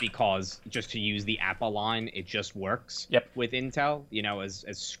 Yeah. And it's because, just to use the Apple line, it just works with Intel.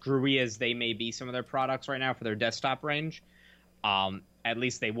 As screwy as they may be, some of their products right now for their desktop range, at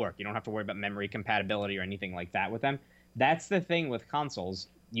least they work. You don't have to worry about memory compatibility or anything like that with them. That's the thing with consoles.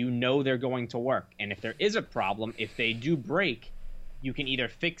 They're going to work. And if there is a problem, if they do break, you can either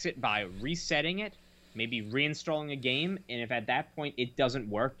fix it by resetting it, maybe reinstalling a game, and if at that point it doesn't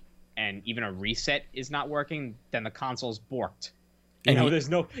work and even a reset is not working, then the console's borked. You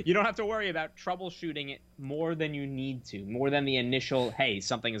don't have to worry about troubleshooting it more than you need to, more than the initial, hey,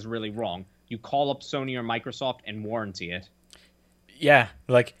 something is really wrong. You call up Sony or Microsoft and warranty it. Yeah,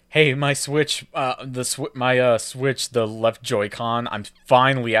 like, hey, my Switch, Switch, the left Joy-Con, I'm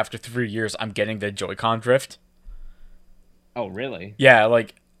finally, after 3 years, I'm getting the Joy-Con drift. Oh, really? Yeah,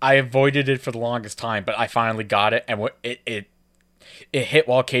 like, I avoided it for the longest time, but I finally got it, and it hit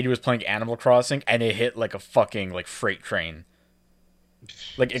while Katie was playing Animal Crossing, and it hit like a fucking, like, freight train.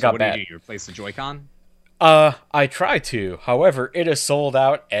 Like, it got bad. What do? You replace the Joy-Con? I tried to. However, it is sold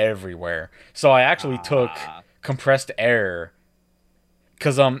out everywhere. So I actually took compressed air.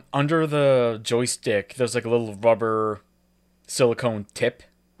 Because, under the joystick, there's, like, a little rubber silicone tip.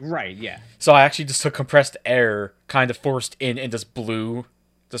 Right, yeah. So I actually just took compressed air, kind of forced in, and just blew,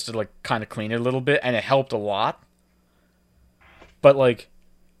 just to, like, kind of clean it a little bit, and it helped a lot. But, like,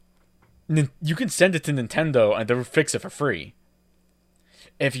 you can send it to Nintendo, and they'll fix it for free.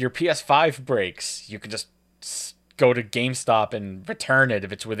 If your PS5 breaks, you can just go to GameStop and return it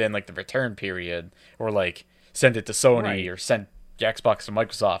if it's within, like, the return period. Or, like, send it to Sony or send the Xbox to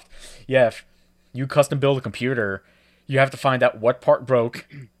Microsoft. Yeah, if you custom build a computer, you have to find out what part broke,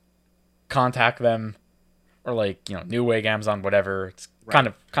 contact them, or, like, Newegg, Amazon, whatever. It's kind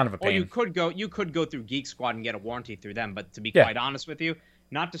of a pain. Or you could go through Geek Squad and get a warranty through them, but to be quite honest with you,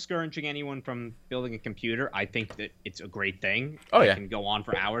 Not discouraging anyone from building a computer. I think that it's a great thing. Oh, I yeah. can go on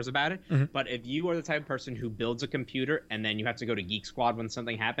for hours about it. Mhm. But if you are the type of person who builds a computer and then you have to go to Geek Squad when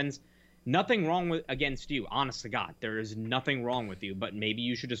something happens, nothing wrong with against you. Honest to God, there is nothing wrong with you. But maybe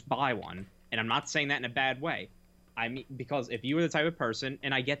you should just buy one. And I'm not saying that in a bad way. I mean, because if you are the type of person,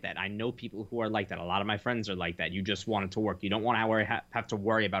 and I get that, I know people who are like that. A lot of my friends are like that. You just want it to work. You don't want to have to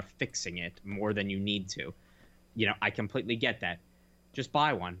worry about fixing it more than you need to. I completely get that. Just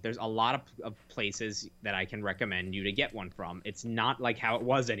buy one. There's a lot of places that I can recommend you to get one from. It's not like how it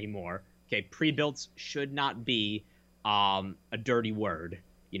was anymore. Okay, pre-builts should not be a dirty word.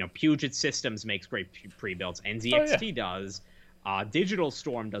 Puget Systems makes great pre-builts. NZXT does. Digital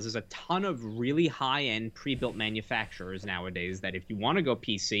Storm does. There's a ton of really high-end pre-built manufacturers nowadays that if you want to go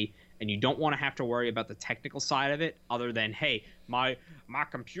PC and you don't want to have to worry about the technical side of it, other than, hey, my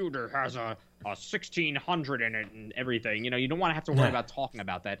computer has a 1600 in it and everything. You don't want to have to worry about talking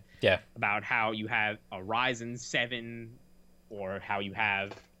about that. Yeah. About how you have a Ryzen 7 or how you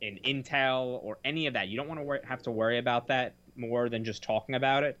have an Intel or any of that. You don't want to have to worry about that more than just talking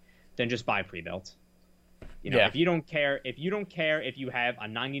about it. Then just buy pre-built. If you don't care if you have a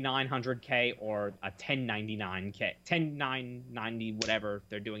 9900K or a 1099K, 10990, whatever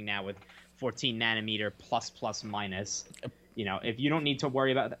they're doing now with 14 nanometer plus minus. If you don't need to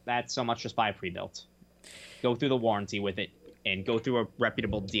worry about that so much, just buy a pre-built. Go through the warranty with it and go through a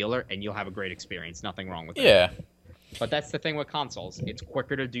reputable dealer and you'll have a great experience. Nothing wrong with it. Yeah. But that's the thing with consoles. It's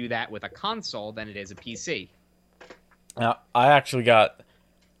quicker to do that with a console than it is a PC. Now, I actually got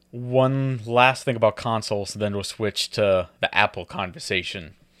one last thing about consoles, then we'll switch to the Apple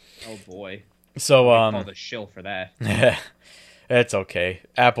conversation. Oh boy. So call the shill for that. It's okay.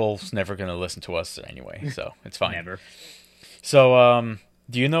 Apple's never gonna listen to us anyway, so it's fine. Never. So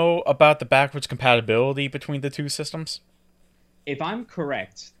do you know about the backwards compatibility between the two systems? If I'm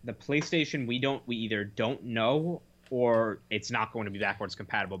correct, the PlayStation we either don't know or it's not going to be backwards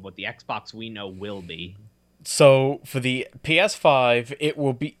compatible, but the Xbox we know will be. So for the PS5, it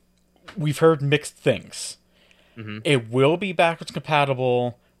will be. We've heard mixed things. Mm-hmm. It will be backwards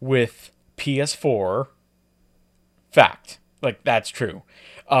compatible with PS4. Fact. Like, that's true.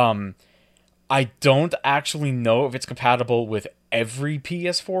 I don't actually know if it's compatible with every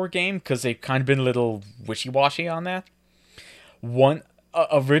PS4 game, because they've kind of been a little wishy-washy on that.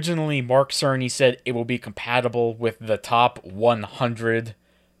 Originally, Mark Cerny said it will be compatible with the top 100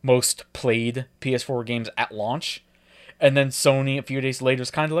 most played PS4 games at launch. And then Sony, a few days later,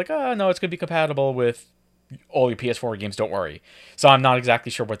 is kind of like, oh, no, it's going to be compatible with all your PS4 games, don't worry. So I'm not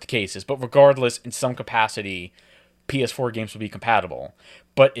exactly sure what the case is. But regardless, in some capacity, PS4 games will be compatible.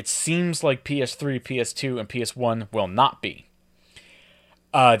 But it seems like PS3, PS2, and PS1 will not be.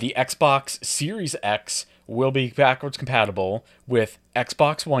 The Xbox Series X will be backwards compatible with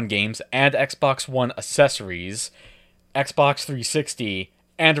Xbox One games and Xbox One accessories, Xbox 360,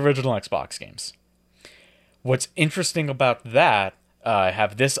 and original Xbox games. What's interesting about that, I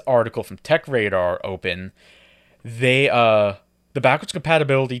have this article from TechRadar open. The backwards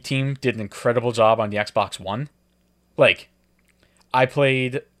compatibility team did an incredible job on the Xbox One. Like, I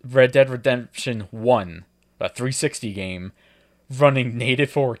played Red Dead Redemption 1, a 360 game, running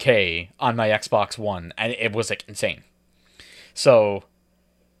native 4K on my Xbox One, and it was, like, insane. So,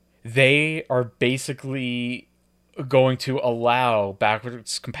 they are basically going to allow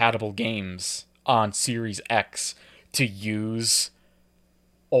backwards compatible games on Series X to use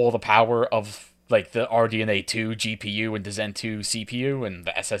all the power of, like, the RDNA 2 GPU and the Zen 2 CPU and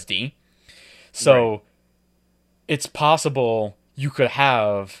the SSD. So, right. It's possible you could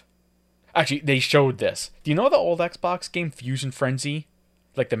have... Actually, they showed this. Do you know the old Xbox game Fusion Frenzy?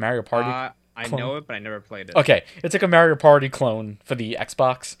 Like the Mario Party I clone? know it, but I never played it. Okay, it's like a Mario Party clone for the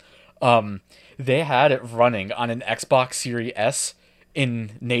Xbox. They had it running on an Xbox Series S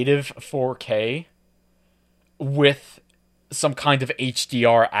in native 4K with some kind of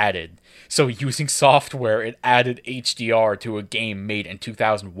HDR added. So using software, it added HDR to a game made in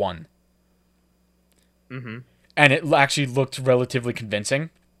 2001. Mm-hmm. And it actually looked relatively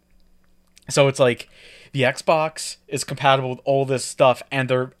convincing. So it's like the Xbox is compatible with all this stuff, and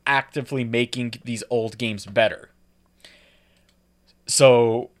they're actively making these old games better.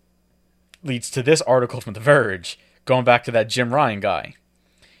 So leads to this article from The Verge, going back to that Jim Ryan guy.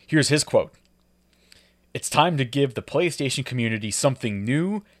 Here's his quote. "It's time to give the PlayStation community something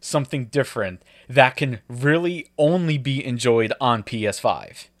new, something different, that can really only be enjoyed on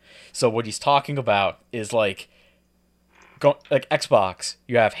PS5. So what he's talking about is, like, like Xbox,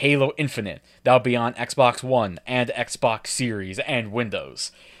 you have Halo Infinite. That'll be on Xbox One and Xbox Series and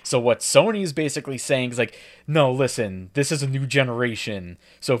Windows. So what Sony is basically saying is like, no, listen, this is a new generation.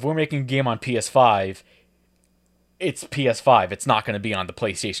 So if we're making a game on PS5, it's PS5. It's not going to be on the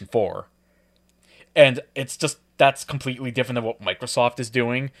PlayStation 4. And it's just that's completely different than what Microsoft is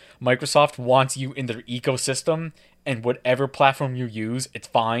doing. Microsoft wants you in their ecosystem, and whatever platform you use, it's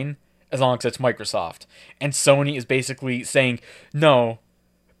fine as long as it's Microsoft. And Sony is basically saying, no,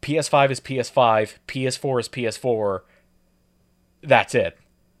 PS5 is PS5, PS4 is PS4. That's it.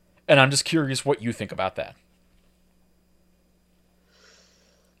 And I'm just curious what you think about that.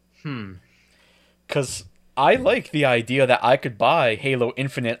 Because I like the idea that I could buy Halo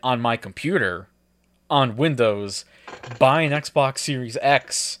Infinite on my computer, on Windows, buy an Xbox Series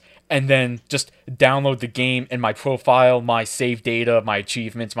X, and then just download the game, and my profile, my save data, my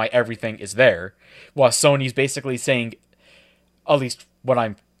achievements, my everything is there. While Sony's basically saying, at least what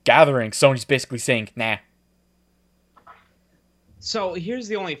I'm gathering, Sony's basically saying, nah. So here's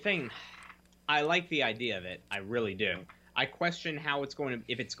the only thing. I like the idea of it. I really do. I question how it's going to,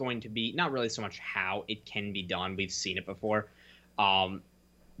 if it's going to be, not really so much how it can be done. We've seen it before.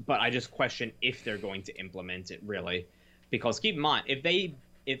 But I just question if they're going to implement it, really. Because keep in mind, if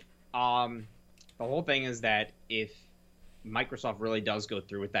the whole thing is that if Microsoft really does go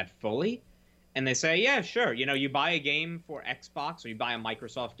through with that fully, and they say, yeah, sure, you buy a game for Xbox, or you buy a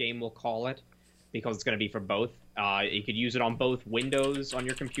Microsoft game, we'll call it, because it's going to be for both. You could use it on both Windows on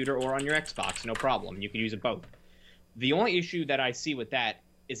your computer or on your Xbox, no problem. You can use it both. The only issue that I see with that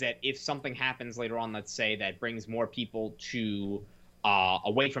is that if something happens later on, let's say, that brings more people to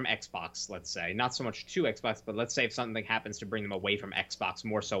away from Xbox, let's say, not so much to Xbox, but let's say if something happens to bring them away from Xbox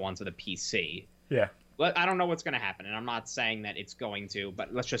more so onto the PC. Yeah. I don't know what's going to happen, and I'm not saying that it's going to,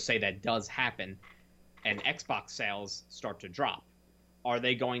 but let's just say that does happen, and Xbox sales start to drop. Are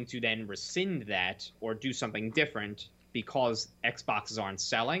they going to then rescind that or do something different because Xboxes aren't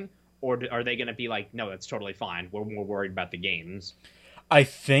selling? Or are they going to be like, no, that's totally fine. We're more worried about the games. I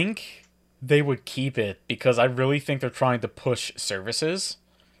think they would keep it because I really think they're trying to push services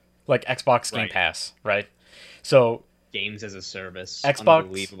like Xbox Game Pass, right? So games as a service,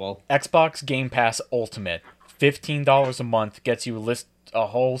 unbelievable. Xbox Game Pass Ultimate, $15 a month gets you a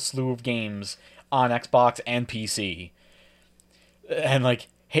whole slew of games on Xbox and PC. And like,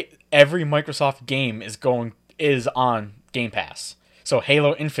 every Microsoft game is on Game Pass. So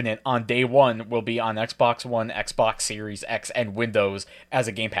Halo Infinite on day one will be on Xbox One, Xbox Series X, and Windows as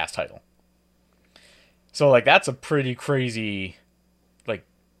a Game Pass title. So like that's a pretty crazy,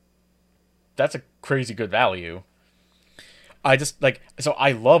 that's a crazy good value. So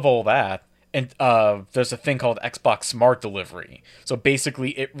I love all that. And there's a thing called Xbox Smart Delivery. So basically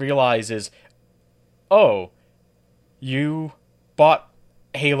it realizes, oh, you bought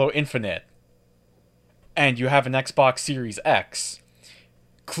Halo Infinite and you have an Xbox Series X.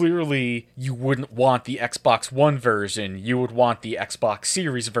 Clearly, you wouldn't want the Xbox One version. You would want the Xbox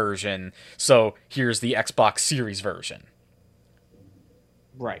Series version. So here's the Xbox Series version.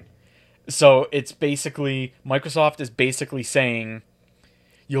 Right. So it's basically, Microsoft is basically saying,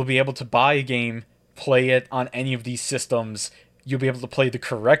 you'll be able to buy a game, play it on any of these systems. You'll be able to play the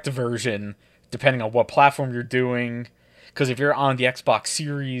correct version depending on what platform you're doing. Because if you're on the Xbox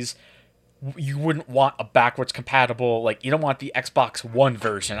Series, you wouldn't want a backwards compatible, you don't want the Xbox One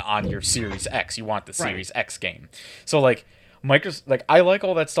version on your Series X. You want the Series X game. So I like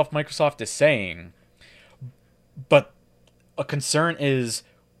all that stuff Microsoft is saying, but a concern is,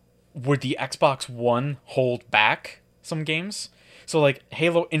 would the Xbox One hold back some games? So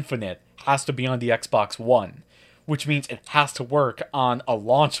Halo Infinite has to be on the Xbox One, which means it has to work on a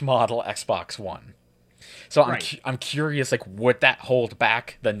launch model Xbox One. So I'm curious, would that hold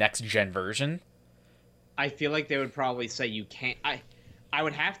back the next gen version? I feel like they would probably say you can't. I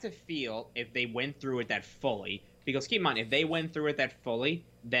would have to feel if they went through it that fully, because keep in mind, if they went through it that fully,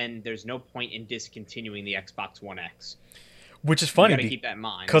 then there's no point in discontinuing the Xbox One X. Which is funny, you gotta keep that in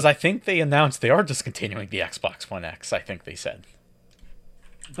mind, because I think they announced they are discontinuing the Xbox One X. I think they said.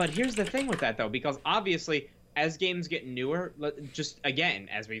 But here's the thing with that, though, because obviously, as games get newer, just again,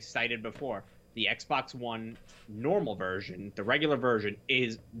 as we've cited before, the Xbox One normal version, the regular version,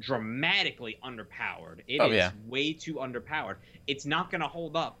 is dramatically underpowered. It is way too underpowered. It's not going to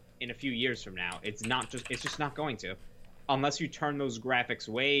hold up in a few years from now. It's just not going to. Unless you turn those graphics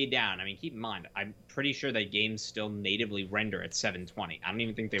way down. I mean, keep in mind, I'm pretty sure that games still natively render at 720. I don't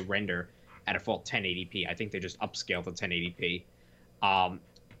even think they render at a full 1080p. I think they just upscale to 1080p.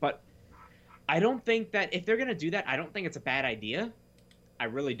 But I don't think that if they're going to do that, I don't think it's a bad idea. I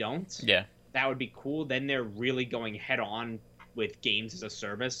really don't. Yeah. that would be cool. Then they're really going head on with games as a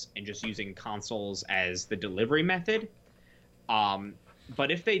service and just using consoles as the delivery method. Um,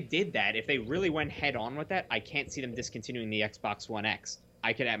 but if they did that, if they really went head on with that, I can't see them discontinuing the Xbox One X.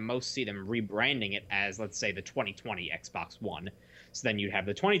 I could at most see them rebranding it as, let's say, the 2020 Xbox One. So then you'd have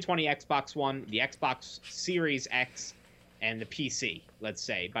the 2020 Xbox One, the Xbox Series X, and the PC, let's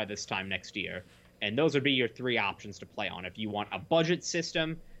say, by this time next year. And those would be your three options to play on. If you want a budget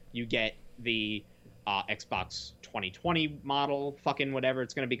system, you get the Xbox 2020 model, fucking whatever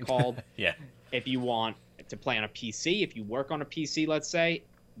it's going to be called. Yeah. If you want to play on a PC, if you work on a PC, let's say,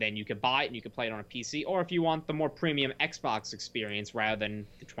 then you could buy it and you could play it on a PC. Or if you want the more premium Xbox experience rather than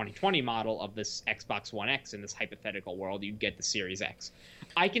the 2020 model of this Xbox One X in this hypothetical world, you'd get the Series X.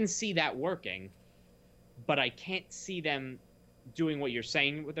 I can see that working, but I can't see them doing what you're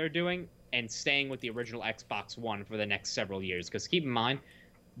saying what they're doing and staying with the original Xbox One for the next several years. Because keep in mind,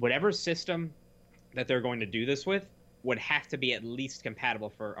 whatever system that they're going to do this with would have to be at least compatible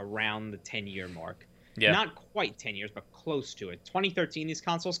for around the 10-year mark. Yeah. Not quite 10 years, but close to it. 2013 these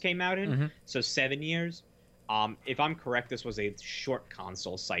consoles came out in, so 7 years. If I'm correct, this was a short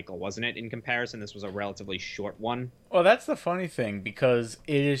console cycle, wasn't it? In comparison, this was a relatively short one. Well, that's the funny thing, because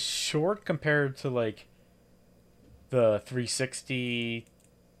it is short compared to, like, the 360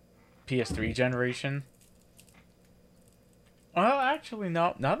 PS3 generation. Well, actually,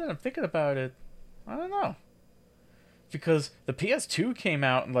 no. Now that I'm thinking about it, I don't know. Because the PS2 came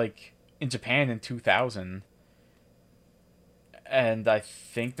out, like, in Japan in 2000. And I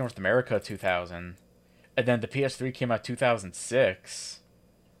think North America 2000. And then the PS3 came out 2006.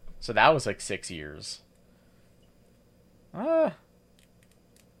 So that was, like, 6 years.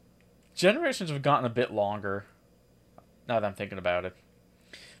 Generations have gotten a bit longer. Now that I'm thinking about it.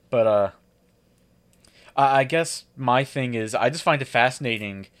 But, I guess my thing is, I just find it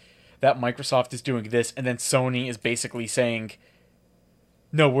fascinating that Microsoft is doing this, and then Sony is basically saying,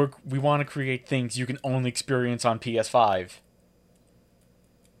 no, we want to create things you can only experience on PS5.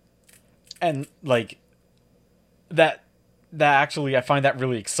 And, like, that actually, I find that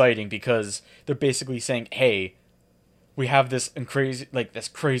really exciting, because they're basically saying, hey, we have this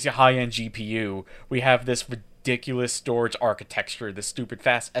crazy high-end GPU, we have this ridiculous storage architecture, this stupid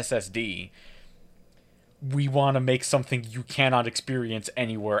fast SSD. We want to make something you cannot experience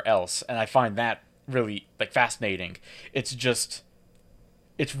anywhere else. And I find that really, like, fascinating. It's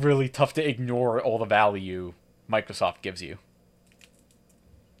really tough to ignore all the value Microsoft gives you.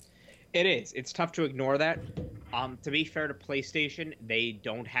 It is. It's tough to ignore that. To be fair to PlayStation, they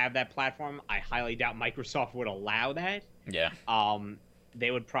don't have that platform. I highly doubt Microsoft would allow that. Yeah.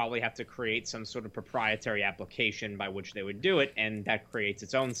 They would probably have to create some sort of proprietary application by which they would do it, and that creates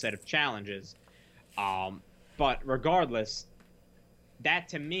its own set of challenges. But regardless, that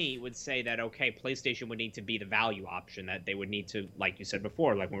to me would say that, okay, PlayStation would need to be the value option, that they would need to, like you said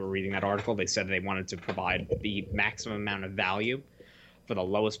before, like when we were reading that article, they said they wanted to provide the maximum amount of value for the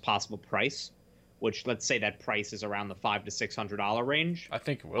lowest possible price, which, let's say that price is around the $500 to $600 range. I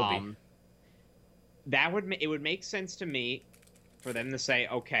think it will be. It would make sense to me for them to say,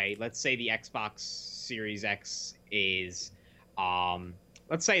 okay, let's say the Xbox Series X is,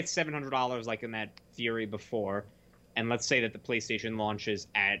 let's say it's $700 like in that theory before, and let's say that the PlayStation launches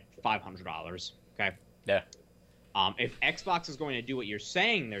at $500, okay? Yeah. If Xbox is going to do what you're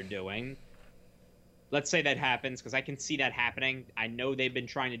saying they're doing, let's say that happens, because I can see that happening. I know they've been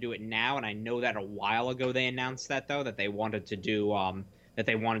trying to do it now, and I know that a while ago they announced that, though, that they wanted to do, that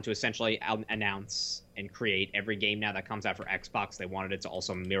they wanted to essentially announce and create every game now that comes out for Xbox. They wanted it to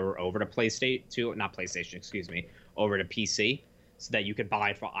also mirror over to over to PC, so that you could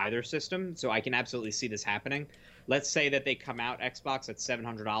buy it for either system. So I can absolutely see this happening. Let's say that they come out Xbox at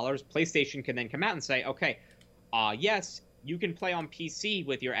 $700. PlayStation can then come out and say, okay, yes, you can play on PC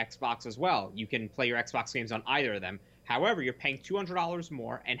with your Xbox as well. You can play your Xbox games on either of them. However, you're paying $200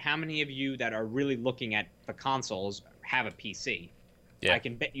 more, and how many of you that are really looking at the consoles have a PC? Yeah. I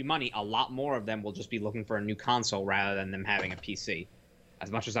can bet you money a lot more of them will just be looking for a new console rather than them having a PC. As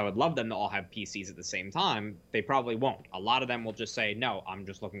much as I would love them to all have PCs at the same time, they probably won't. A lot of them will just say, no, I'm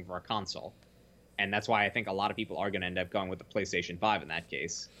just looking for a console. And that's why I think a lot of people are going to end up going with the PlayStation 5 in that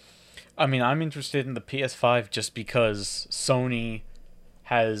case. I mean, I'm interested in the PS5 just because Sony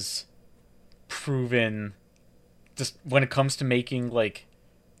has proven, just when it comes to making, like,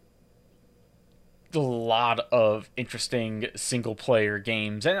 a lot of interesting single-player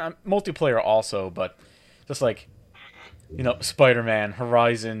games, and multiplayer also, but just, like, you know, Spider-Man,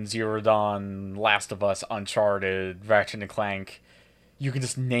 Horizon, Zero Dawn, Last of Us, Uncharted, Ratchet and Clank. You can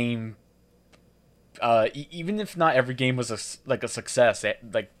just name Even if not every game was like a success, they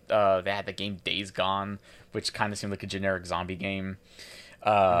had the game Days Gone, which kind of seemed like a generic zombie game. Mhm.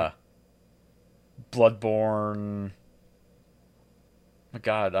 Uh, Bloodborne, my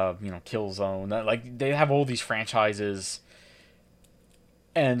God, Killzone. Like they have all these franchises,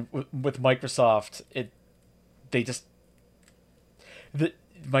 and with Microsoft, they just the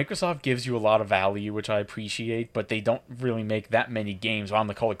Microsoft gives you a lot of value, which I appreciate, but they don't really make that many games where I'm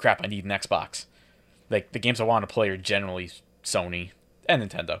like, holy crap, I need an Xbox. Like the games I want to play are generally Sony and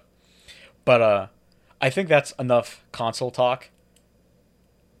Nintendo. But I think that's enough console talk.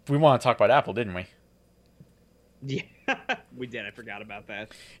 We want to talk about Apple, didn't we? Yeah, we did. I forgot about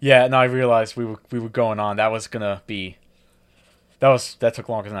that. Yeah, no, I realized we were going on. That took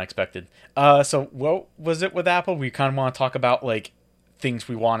longer than I expected. So what was it with Apple? We kind of want to talk about like things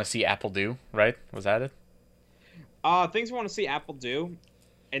we want to see Apple do, right? Was that it? Things we want to see Apple do,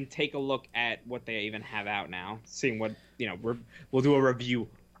 and take a look at what they even have out now. Seeing what we'll do a review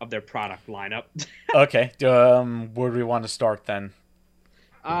of their product lineup. Okay. Where do we want to start then?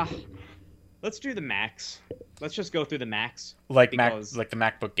 uh, let's do the Macs. Let's just go through the Macs Like because like the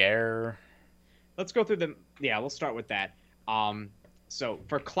MacBook Air. let's go through the yeah. We'll start with that. So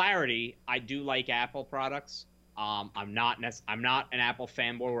for clarity, I do like Apple products. I'm not an Apple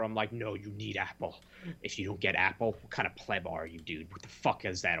fanboy where I'm like, no, you need Apple. If you don't get Apple, what kind of pleb are you, dude? What the fuck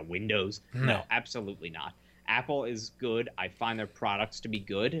is that? A Windows? No, absolutely not. Apple is good. I find their products to be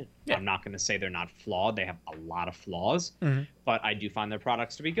good. Yeah. I'm not going to say they're not flawed. They have a lot of flaws, Mhm. but I do find their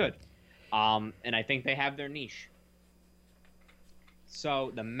products to be good. And I think they have their niche.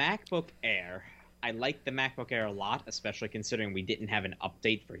 So the MacBook Air, I like the MacBook Air a lot, especially considering we didn't have an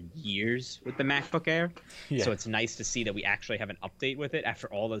update for years with the MacBook Air. Yeah. So it's nice to see that we actually have an update with it after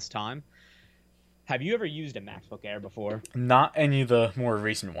all this time. Have you ever used a MacBook Air before? Not any of the more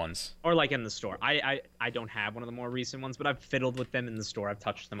recent ones. Or like in the store? I don't have one of the more recent ones, but I've fiddled with them in the store. I've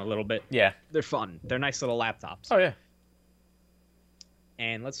touched them a little bit. Yeah. They're fun. They're nice little laptops. Oh yeah.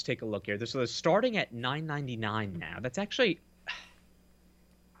 And let's take a look here. So they're starting at $999 now. That's actually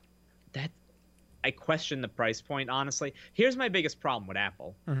that I question the price point, honestly. Here's my biggest problem with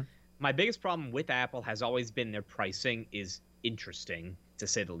Apple. Mhm. My biggest problem with Apple has always been their pricing is interesting, to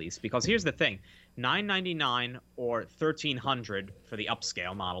say the least. Because here's the thing, $999 or $1,300 for the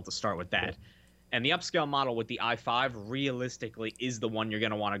upscale model, to start with that. And the upscale model with the i5 realistically is the one you're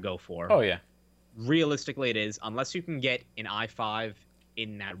going to want to go for. Oh yeah. Realistically, it is, unless you can get an i5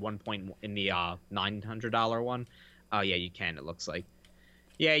 in that in the $900 one. Oh yeah, you can. It looks like.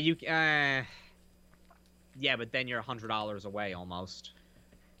 Yeah, you. Yeah, but then you're $100 away almost,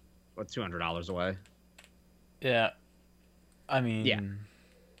 or $200 away. Yeah. I mean. Yeah.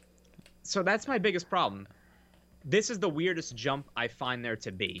 So that's my biggest problem. This is the weirdest jump I find there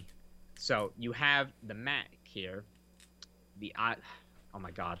to be. So you have the Mac here. Oh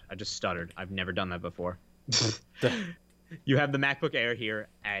my God, I just stuttered. I've never done that before. You have the MacBook Air here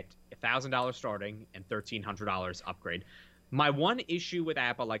at $1,000 starting and $1,300 upgrade. My one issue with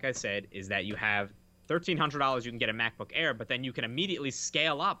Apple, like I said, is that you have $1,300, you can get a MacBook Air, but then you can immediately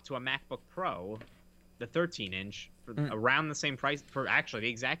scale up to a MacBook Pro, the 13-inch, for around the same price, for actually the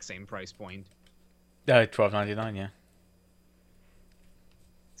exact same price point. $12.99, yeah.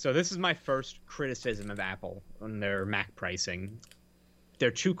 So this is my first criticism of Apple on their Mac pricing.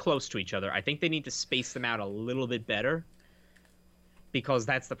 They're too close to each other. I think they need to space them out a little bit better, because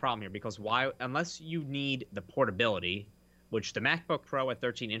that's the problem here. Because unless you need the portability, which the MacBook Pro at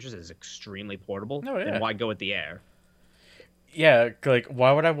 13 inches is extremely portable, Oh, yeah. then why go with the Air? Yeah, like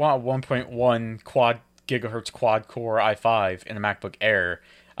why would I want a 1.1 gigahertz quad core i5 in a MacBook Air?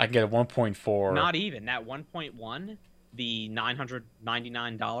 I can get a 1.4. Not even that 1.1. The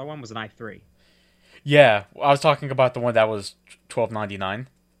 $999 one was an i3. Yeah, I was talking about the one that was $12.99.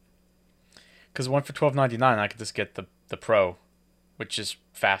 Because one for $12.99, I could just get the Pro, which is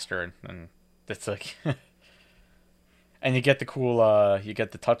faster, and that's like, and you get the cool you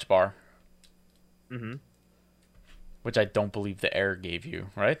get the Touch Bar, which I don't believe the Air gave you,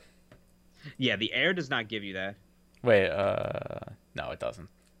 right? Yeah, the Air does not give you that. Wait, no, it doesn't.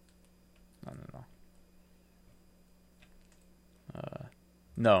 No.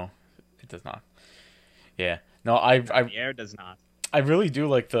 No, it does not. Yeah, no, The Air does not. I really do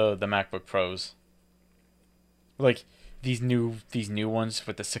like the MacBook Pros. Like these new ones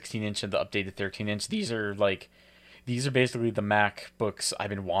with the 16-inch and the updated 13-inch. These are basically the MacBooks I've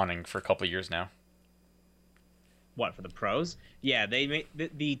been wanting for a couple of years now. What, for the Pros? Yeah, they made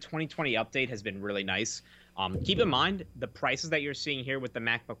the 2020 update has been really nice. Keep in mind the prices that you're seeing here with the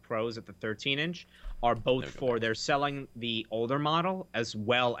MacBook Pros at the 13-inch are both they're selling the older model as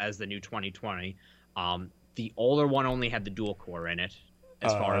well as the new 2020. The older one only had the dual core in it,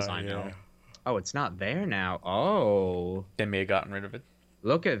 as far as I Yeah. know. Oh, it's not there now. Oh, They may have gotten rid of it.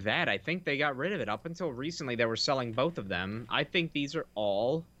 look at that. I think they got rid of it. Up until recently, they were selling both of them. I think these are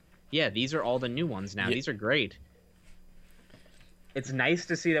all, yeah, these are all the new ones now. Yeah. These are great. It's nice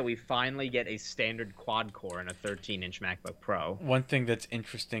to see that we finally get a standard quad core in a 13-inch MacBook Pro. One thing that's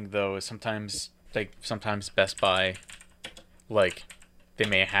interesting though is sometimes Best Buy, like, they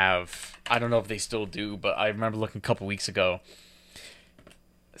may have, I don't know if they still do, but I remember looking a couple weeks ago,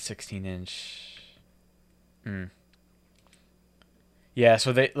 16-inch. Yeah,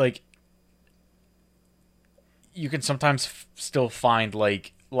 so they like you can sometimes still find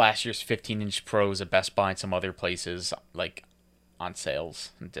like last year's 15-inch Pros at Best Buy and some other places like on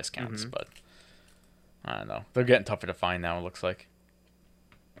sales and discounts, Hmm. but I don't know. They're getting tougher to find now, it looks like.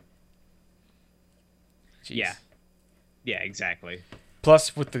 Yeah, Jeez. yeah, exactly.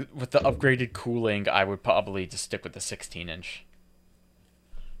 Plus with the upgraded cooling, I would probably just stick with the 16-inch.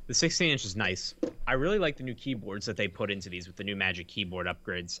 The 16-inch is nice. I really like the new keyboards that they put into these with the new Magic Keyboard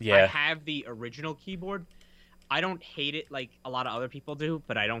upgrades. I Yeah. have the original keyboard. I don't hate it like a lot of other people do,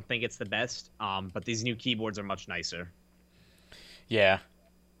 but I don't think it's the best. But these new keyboards are much nicer. Yeah.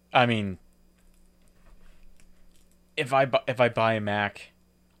 I mean, if I buy a Mac,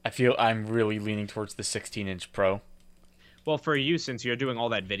 I feel I'm really leaning towards the 16-inch Pro. Well, for you, since you're doing all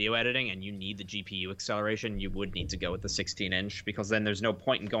that video editing and you need the GPU acceleration, you would need to go with the 16-inch because then there's no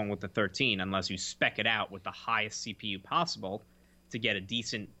point in going with the 13 unless you spec it out with the highest CPU possible to get a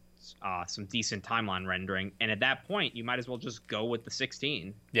decent, some decent timeline rendering. And at that point, you might as well just go with the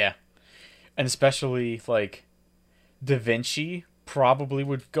 16. Yeah. And especially like DaVinci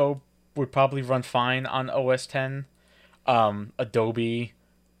would probably run fine on OS 10. Adobe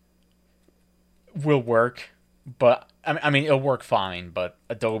will work, but I mean it'll work fine. But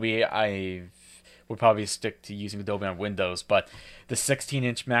Adobe, I would probably stick to using Adobe on Windows. But the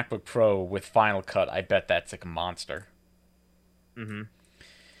 16-inch MacBook Pro with Final Cut, I bet that's like a monster. Mm-hmm.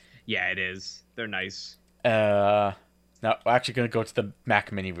 Yeah, it is. They're nice. Now we're actually gonna go to the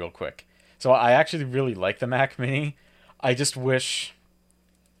Mac Mini real quick. So I actually really like the Mac Mini. I just wish,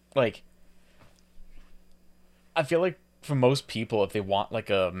 like, I feel like for most people, if they want like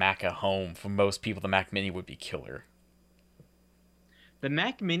a Mac at home, for most people, the Mac Mini would be killer. The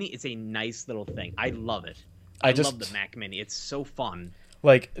Mac Mini is a nice little thing. I love it. I I love the just Mac Mini. It's so fun.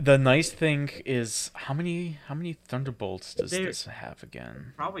 like the nice thing is how many Thunderbolts does There this have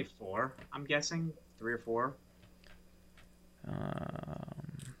again? probably four. I'm guessing 3 or 4.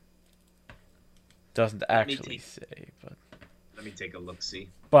 Um, doesn't Let me actually take say, but let me take a look. See.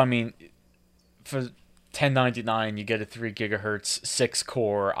 I mean, for 1099 you get a 3 GHz 6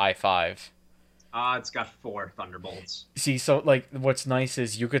 core i5. It's got 4 Thunderbolts. See, so like what's nice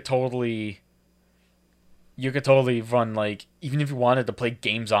is you could totally run like even if you wanted to play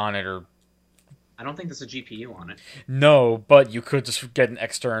games on it or I don't think there's a GPU on it. no, but you could just get an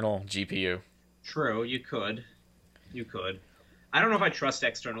external GPU. True, you could. You could. I don't know if I trust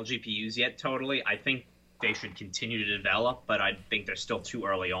external GPUs yet totally. I think they should continue to develop, but I think they're still too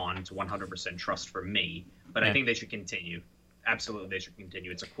early on to 100% trust for me. But I Yeah. think they should continue. Absolutely, they should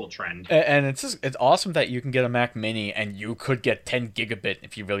continue. It's a cool trend. And it's awesome that you can get a Mac Mini and you could get 10 gigabit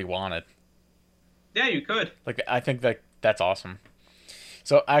if you really wanted. Yeah, you could. Like I think that's awesome.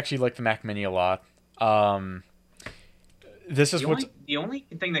 So I actually like the Mac Mini a lot. Um, this is what's The only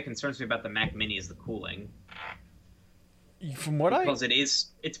thing that concerns me about the Mac Mini is the cooling. from what Because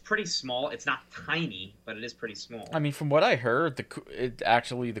it's pretty small. It's not tiny, but it is pretty small. I mean from what I heard, the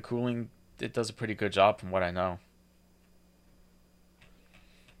cooling it does a pretty good job from what I know.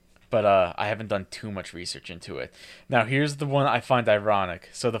 But I haven't done too much research into it. Now here's the one I find ironic.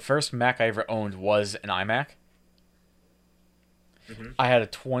 So the first Mac I ever owned was an iMac. Hmm. I had a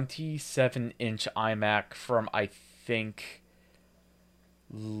 27-inch iMac from I think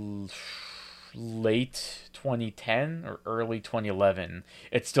late 2010 or early 2011.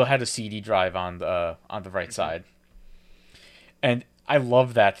 It still had a CD drive on the right side, and I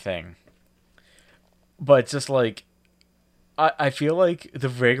love that thing. But it's just like I feel like the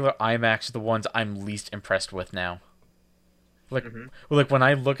regular iMacs are the ones I'm least impressed with now. Like Hmm. like when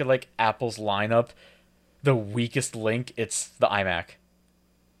I look at like Apple's lineup, the weakest link it's the iMac.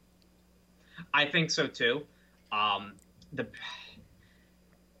 I think so too. The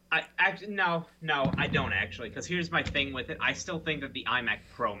I actually no, I don't actually. Because here's my thing with it. I still think that the iMac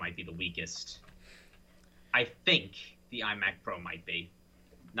Pro might be the weakest. I think the iMac Pro might be.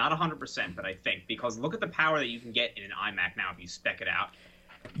 Not 100%, but I think. Because look at the power that you can get in an iMac now if you spec it out.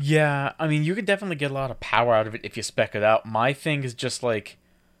 Yeah, I mean you can definitely get a lot of power out of it if you spec it out. My thing is just like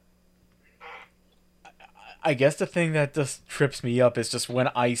I guess the thing that just trips me up is just when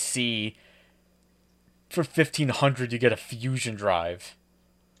I see for 1,500 you get a fusion drive.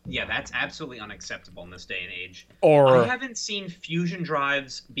 Yeah, that's absolutely unacceptable in this day and age. I Or haven't seen fusion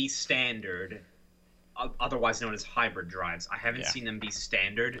drives be standard, otherwise known as hybrid drives. I haven't yeah. seen them be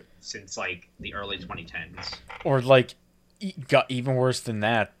standard since like the early 2010s. Or like got even worse than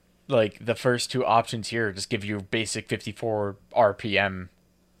that. Like the first two options here just give you basic 54 RPM,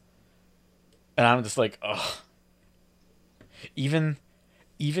 and I'm just like, ugh. Even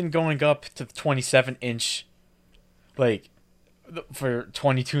even going up to the 27-inch, like for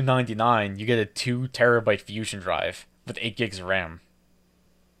 22.99, you get a 2 terabyte fusion drive with 8 gigs of RAM,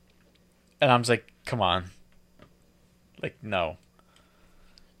 and I'm just like, come on, like no,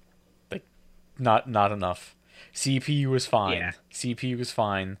 like not enough. CPU is Yeah, fine. CPU is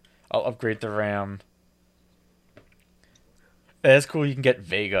fine. I'll upgrade the RAM. That's cool. You can get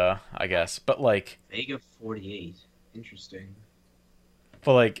Vega, I guess, Vega 48. Interesting.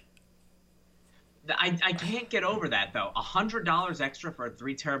 but like, I can't get over that though. $100 extra for a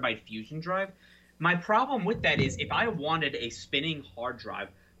 3 terabyte fusion drive. My problem with that is if I wanted a spinning hard drive,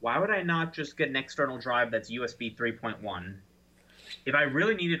 why would I not just get an external drive that's USB 3.1? If I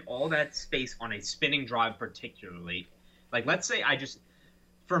really needed all that space on a spinning drive, particularly, like let's say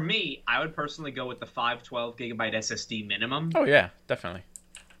for me, I would personally go with the 512 gigabyte SSD minimum. oh yeah, definitely.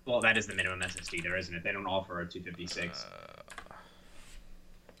 Well, that is the minimum SSD there, isn't it? They don't offer a 256.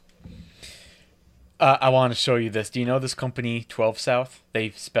 I want to show you this. Do you know this company, 12 South?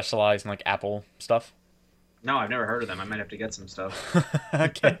 They specialize in like Apple stuff. No, I've never heard of them. I might have to get some stuff.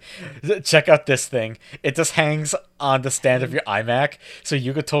 Okay, check out this thing. It just hangs on the stand of your iMac, so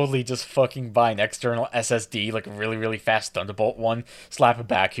you could totally just fucking buy an external SSD, like a really really fast Thunderbolt one, slap it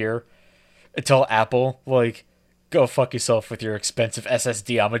back here, and tell Apple like, go fuck yourself with your expensive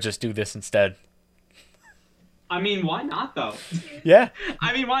SSD. I'm gonna just do this instead. I mean, why not though? Yeah,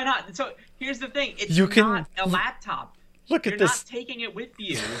 I mean, why not? So here's the thing: it's you can not a laptop. look You're at not this. taking it with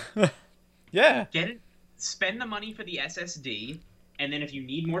you. Yeah. Get it. Spend the money for the SSD, and then if you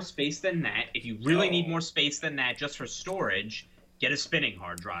need more space than that, if you really need more space than that just for storage, get a spinning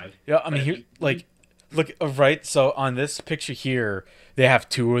hard drive. Yeah, I But mean, if here, you, like, look, right. So on this picture here, they have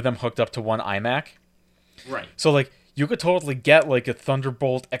two of them hooked up to one iMac. right. So like, you could totally get like a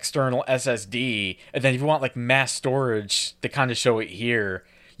Thunderbolt external SSD, and then if you want like mass storage, they kind of show it here.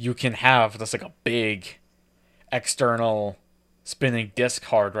 You can have just like a big external spinning disk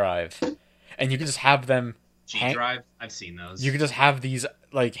hard drive, and you can just have them G drive, I've seen those. You can just have these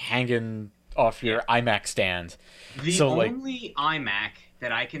like hanging off your iMac stand. The So like, only iMac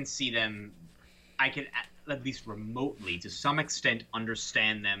that I can see them, I can at least remotely, to some extent,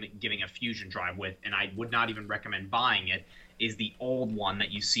 understand them giving a fusion drive with, and I would not even recommend buying it, is the old one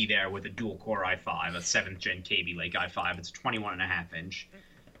that you see there with a dual-core i5, a 7th gen Kaby Lake i5. It's a 21.5-inch.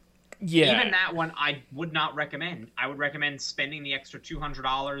 yeah, Even that one, I would not recommend. I would recommend spending the extra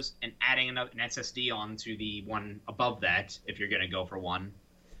 $200 and adding an SSD onto the one above that if you're going to go for one.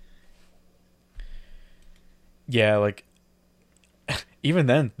 yeah, like even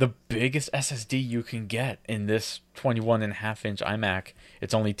then, the biggest SSD you can get in this 21.5-inch iMac,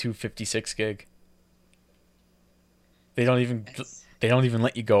 it's only 256 gig. They don't even That's- they don't even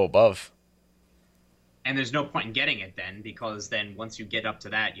let you go above. And there's no point in getting it then, because then once you get up to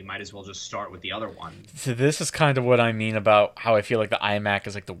that, you might as well just start with the other one. So this is kind of what I mean about how I feel like the iMac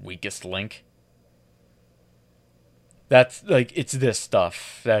is like the weakest link. That's like, it's this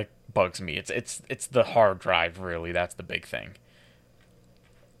stuff that bugs me. It's the hard drive, really. That's the big thing.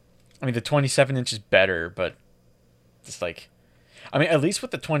 I mean, the 27-inch is better, but it's like, I mean, at least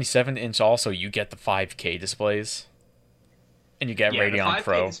with the 27-inch also you get the 5K displays and you get Yeah, the Radeon 5K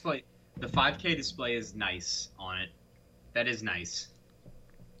Pro. display. The 5K display is nice on it. That is nice.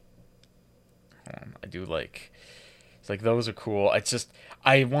 I do like, it's like those are cool. It's just,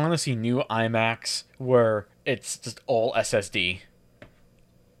 I want to see new iMacs where it's just all SSD.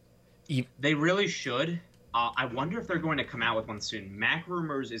 They really should. I wonder if they're going to come out with one soon. Mac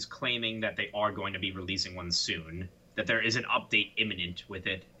Rumors is claiming that they are going to be releasing one soon. That there is an update imminent with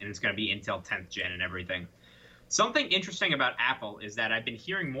it, and it's going to be Intel 10th gen and everything. Something interesting about Apple is that I've been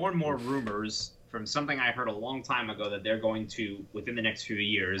hearing more and more rumors from something I heard a long time ago that they're going to, within the next few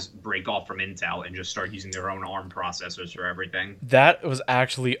years, break off from Intel and just start using their own ARM processors for everything. That was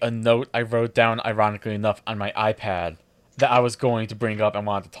actually a note I wrote down, ironically enough, on my iPad that I was going to bring up and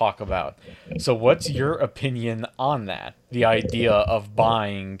wanted to talk about. So what's your opinion on that? The idea of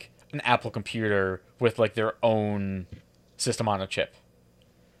buying an Apple computer with like their own system on a chip?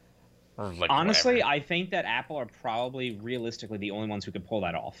 Or like Honestly, whatever. I think that Apple are probably realistically the only ones who could pull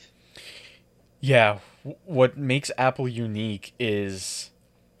that off. Yeah, what makes Apple unique is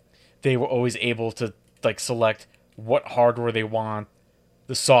they were always able to like select what hardware they want,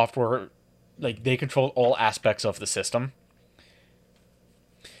 the software, like they control all aspects of the system.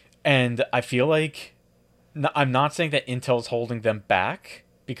 And I feel like I'm not saying that Intel's holding them back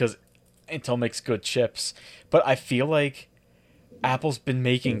because Intel makes good chips, but I feel like Apple's been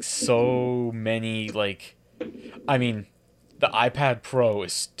making so many like I mean, the iPad Pro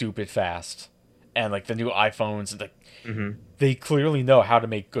is stupid fast. And like the new iPhones, like Mm-hmm. they clearly know how to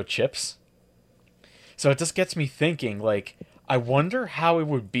make good chips. So it just gets me thinking like I wonder how it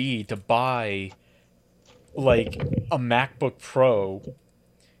would be to buy like a MacBook Pro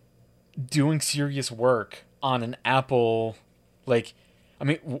doing serious work on an Apple like I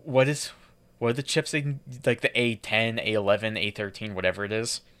mean what are the chips they like the A10, A11, A13, whatever it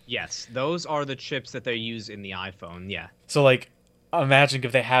is. Yes, those are the chips that they use in the iPhone. Yeah. So like imagine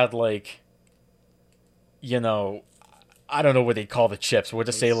if they had like you know I don't know what they call the chips. We'll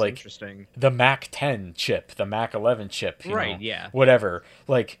just say That's like interesting. the Mac 10 chip, the Mac 11 chip, Right, yeah. whatever.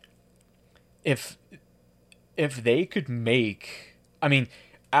 Like if they could make I mean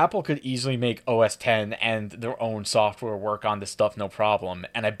Apple could easily make OS 10 and their own software work on this stuff no problem,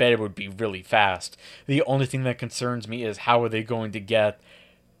 and I bet it would be really fast. The only thing that concerns me is how are they going to get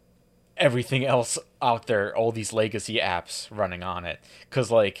everything else out there, all these legacy apps running on it?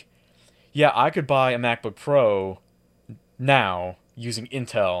 Cuz like yeah, I could buy a MacBook Pro now using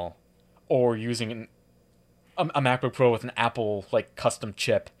Intel or using a MacBook Pro with an Apple like custom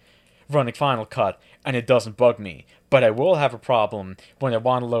chip running Final Cut, and it doesn't bug me. But I will have a problem when I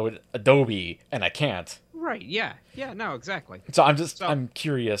want to load Adobe and I can't. Right, yeah. Yeah, no, exactly. So So, I'm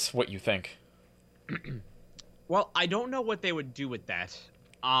curious what you think. well, I don't know what they would do with that.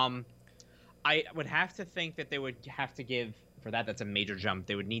 Um, I would have to think that they would have to give for that. That's a major jump.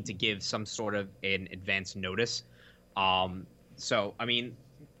 They would need to give some sort of an advance notice. So I mean,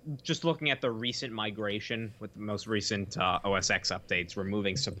 just looking at the recent migration with the most recent OS X updates,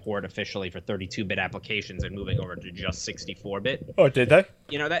 removing support officially for 32-bit applications and moving over to just 64-bit. Oh, did they?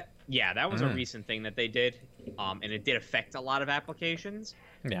 You know that? Yeah, that was a Mm. recent thing that they did, and it did affect a lot of applications.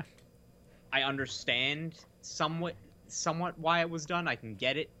 Yeah. I understand somewhat why it was done. I can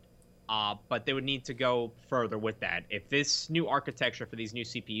get it. But they would need to go further with that. If this new architecture for these new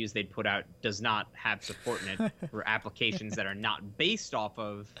CPUs they'd put out does not have support in it for applications that are not based off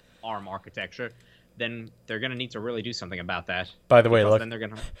of ARM architecture, then they're going to need to really do something about that. By the way, Because look then they're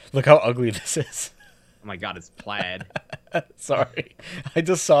going to. look how ugly this is. Oh my god, it's plaid. Sorry. I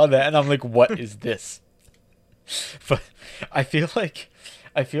just saw that and I'm like, what is this? But I feel like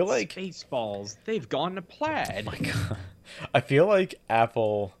Spaceballs. They've gone to plaid. oh my god. I feel like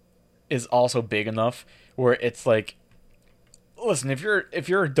Apple is also big enough where it's like listen, if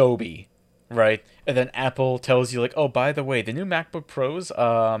you're Adobe, right? And then Apple tells you like, "Oh, by the way, the new MacBook Pros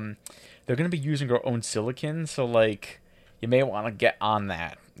they're going to be using our own silicon, so like you may want to get on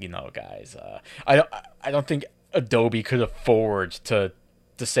that, guys." I don't think Adobe could afford to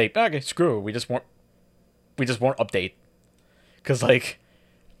say, "Okay, screw it. We just won't update." Cuz like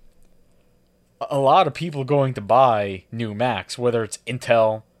a lot of people going to buy new Macs, whether it's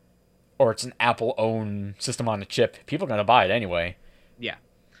Intel or it's an Apple owned system on a chip, people are gonna buy it anyway. Yeah.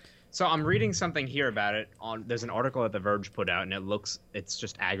 So I'm reading something here about it on there's an article that The Verge put out and it's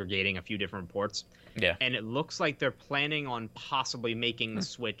just aggregating a few different reports. Yeah. And it looks like they're planning on possibly making the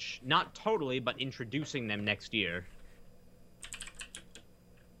switch, not totally, but introducing them next year.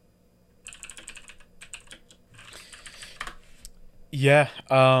 Yeah.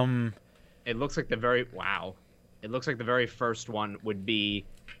 It looks like It looks like the very first one would be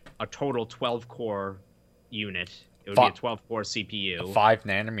a total 12 core unit. It would be a 12 core CPU. 5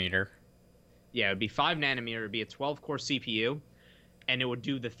 nanometer. Yeah, it would be 5 nanometer. It would be a 12 core CPU. And it would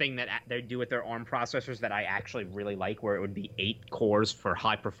do the thing that they do with their ARM processors that I actually really like, where it would be 8 cores for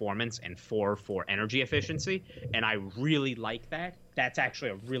high performance and 4 for energy efficiency. And I really like that. That's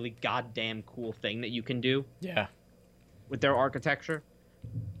actually a really goddamn cool thing that you can do. Yeah. With their architecture.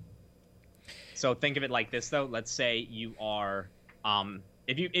 So think of it like this, though. Let's say you are,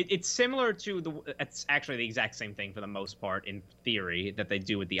 it's similar to it's actually the exact same thing for the most part in theory that they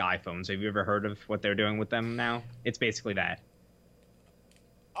do with the iPhones. Have you ever heard of what they're doing with them now? It's basically that.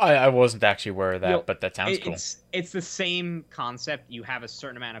 I wasn't actually aware of that, but that sounds cool. It's the same concept. You have a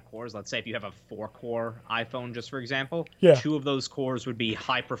certain amount of cores. Let's say if you have a 4-core iPhone, just for example, yeah. 2 of those cores would be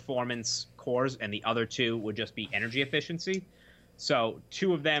high performance cores, and the other 2 would just be energy efficiency. So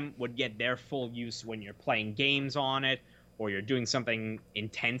 2 of them would get their full use when you're playing games on it, or you're doing something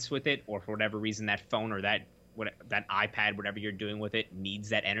intense with it, or for whatever reason that phone or that iPad, whatever you're doing with it, needs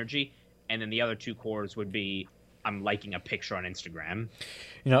that energy. and then the other 2 cores would be I'm liking a picture on Instagram.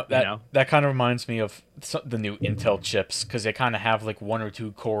 You That know, that kind of reminds me of the new Intel chips because they kind of have like 1 or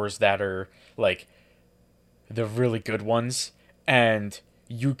 2 cores that are like the really good ones, and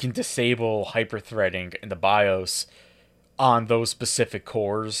you can disable hyperthreading in the BIOS on those specific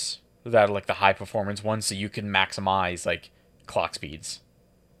cores that are like the high performance ones, so you can maximize like clock speeds.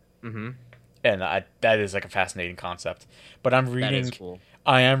 hmm And that is like a fascinating concept. But that is cool.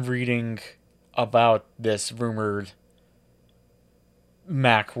 I am reading about this rumored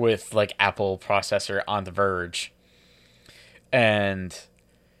Mac with like Apple processor on The Verge, and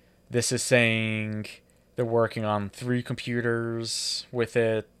this is saying they're working on 3 computers with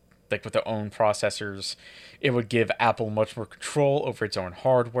it, like with their own processors. It would give Apple much more control over its own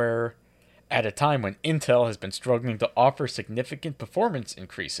hardware at a time when Intel has been struggling to offer significant performance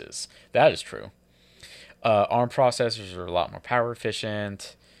increases. That is true. ARM processors are a lot more power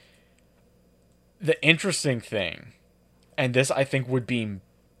efficient. The interesting thing, and this I think would be,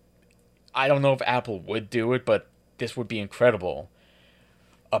 I don't know if Apple would do it, but this would be incredible.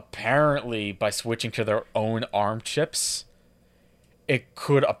 Apparently, by switching to their own ARM chips, it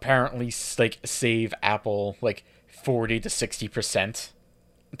could apparently like save Apple like 40 to 60%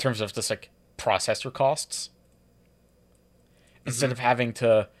 in terms of just like processor costs. Instead of having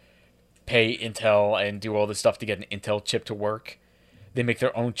to pay Intel and do all this stuff to get an Intel chip to work, they make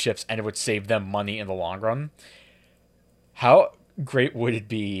their own chips and it would save them money in the long run. How great would it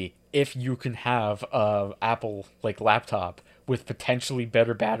be if you can have a Apple like laptop with potentially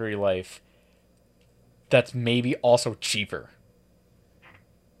better battery life that's maybe also cheaper?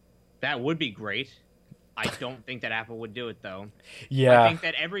 That would be great. I don't think that Apple would do it though. I Yeah. think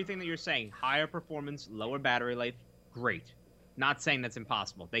that everything that you're saying, higher performance, lower battery life, great. Not saying that's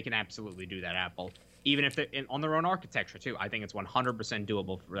impossible. They can absolutely do that, Apple. Even if they're on their own architecture too. I think it's 100%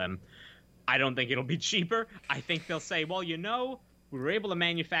 doable for them. I don't think it'll be cheaper. I think they'll say, well, we were able to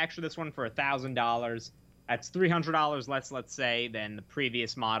manufacture this one for $1,000. That's $300 less, let's say, than the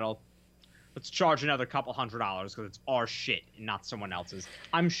previous model. Let's charge another couple $100 because it's our shit and not someone else's.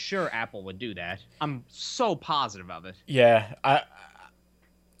 I'm sure Apple would do that. I'm so positive of it. Yeah. I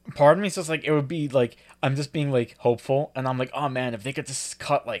part of me says like it would be like I'm just being like hopeful, and I'm like, oh man, if they could just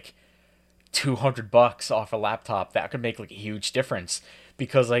cut like $200 off a laptop, that could make like a huge difference.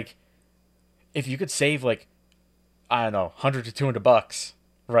 Because like if you could save like, I don't know, 100 to $200,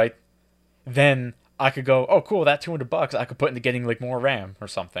 right? Then I could go, oh cool, that $200 I could put into getting like more RAM or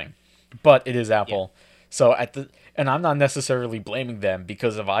something. But it is Yeah. Apple, so and I'm not necessarily blaming them,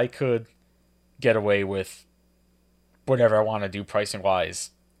 because if I could get away with whatever I want to do pricing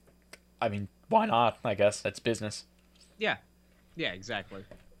wise, I mean, why not? I guess that's business. Yeah. Yeah, exactly.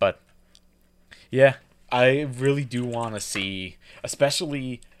 But yeah, I really do want to see,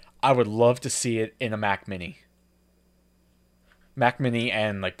 especially, I would love to see it in a Mac Mini. Mac Mini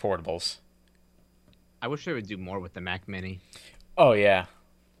and like portables. I wish they would do more with the Mac Mini. Oh yeah,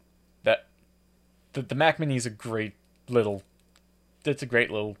 that the Mac Mini is a great little. It's a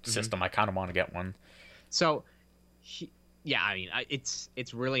great little system. I kind of want to get one. So, yeah, I mean,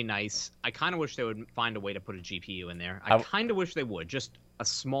 it's really nice. I kind of wish they would find a way to put a GPU in there. I kind of wish they would, just a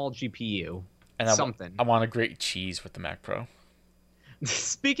small GPU, And something. I want a great cheese with the Mac Pro.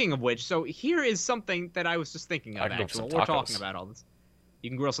 Speaking of which, so here is something that I was just thinking I of, can go for actually. some We're tacos. talking about all this. You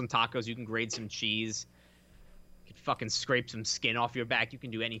can grill some tacos. You can grate some cheese. You can fucking scrape some skin off your back. You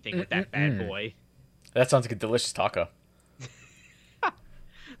can do anything with that bad boy. That sounds like a delicious taco.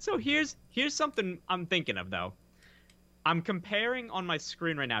 So here's something I'm thinking of, though. I'm comparing on my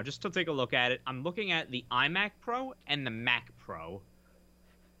screen right now, just to take a look at it. I'm looking at the iMac Pro and the Mac Pro.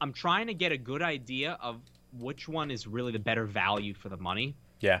 I'm trying to get a good idea of which one is really the better value for the money.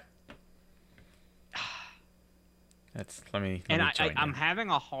 Yeah. Let me And join I'm you. having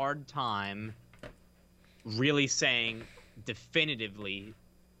a hard time really saying definitively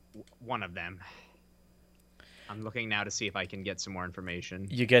one of them. I'm looking now to see if I can get some more information.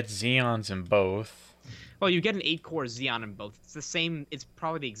 You get Xeons in both. Well, you get an 8-core Xeon in both. It's the same. It's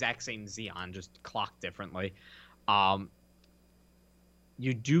probably the exact same Xeon, just clocked differently.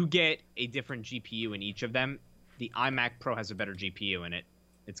 You do get a different GPU in each of them. The iMac Pro has a better GPU in it.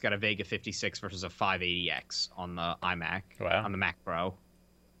 It's got a Vega 56 versus a 580X on the iMac. Wow. On the Mac Pro.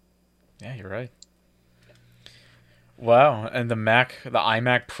 Yeah, you're right. Wow, and the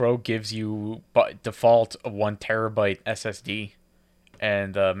iMac Pro gives you by default a 1 TB SSD,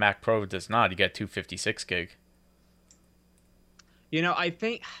 and the Mac Pro does not. You get 256 gig. I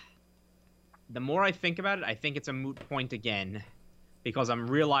think the more I think about it, I think it's a moot point again, because I'm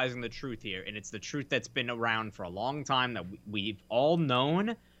realizing the truth here, and it's the truth that's been around for a long time that we've all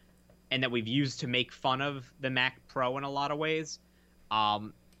known, and that we've used to make fun of the Mac Pro in a lot of ways.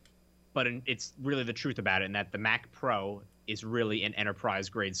 But it's really the truth about it, in that the Mac Pro is really an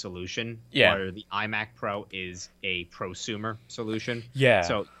enterprise-grade solution, Yeah. where the iMac Pro is a prosumer solution. Yeah.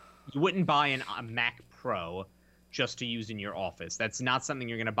 So you wouldn't buy a Mac Pro just to use in your office. That's not something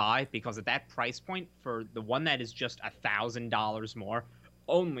you're going to buy, because at that price point, for the one that is just $1,000 more,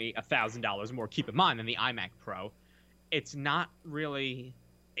 only $1,000 more, keep in mind, than the iMac Pro, it's not really...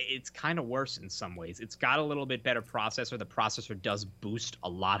 It's kind of worse in some ways. It's got a little bit better processor. The processor does boost a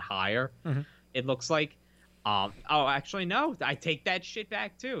lot higher, it looks like. Oh, actually, no. I take that shit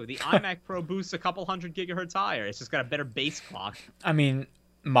back, too. The iMac Pro boosts a couple hundred gigahertz higher. It's just got a better base clock. I mean,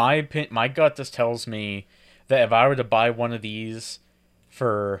 my gut just tells me that if I were to buy one of these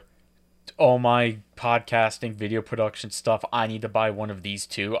for all my podcasting, video production stuff, I need to buy one of these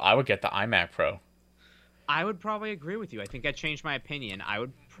too. I would get the iMac Pro. I would probably agree with you. I think I changed my opinion. I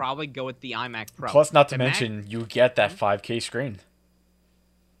would probably go with the iMac Pro. Plus, not to mention, you get that 5K screen.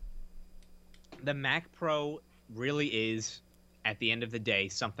 The Mac Pro really is, at the end of the day,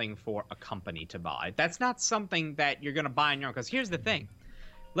 something for a company to buy. That's not something that you're going to buy on your own. Because here's the thing.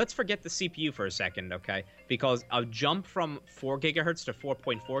 Let's forget the CPU for a second, okay? Because a jump from 4 gigahertz to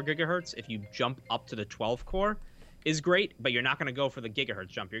 4.4 gigahertz, if you jump up to the 12 core, is great. But you're not going to go for the gigahertz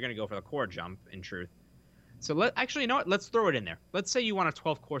jump. You're going to go for the core jump, in truth. So actually, you know what? Let's throw it in there. Let's say you want a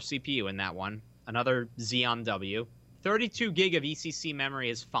 12-core CPU in that one, another Xeon W. 32 gig of ECC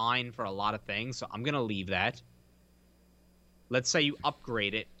memory is fine for a lot of things, so I'm going to leave that. Let's say you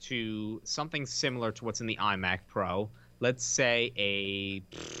upgrade it to something similar to what's in the iMac Pro. Let's say a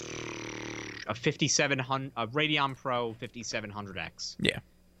 5700, a Radeon Pro 5700X. Yeah.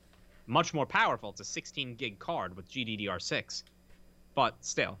 Much more powerful. It's a 16 gig card with GDDR6. But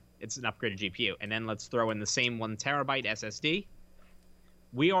still, it's an upgraded GPU. And then let's throw in the same 1 terabyte SSD.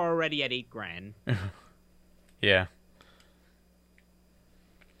 We are already at $8,000. Yeah.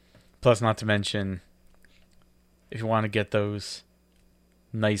 Plus, not to mention, if you want to get those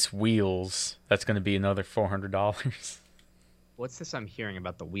nice wheels, that's going to be another $400. What's this I'm hearing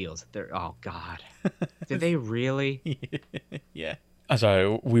about the wheels? Oh, God. Did they really? Yeah. I'm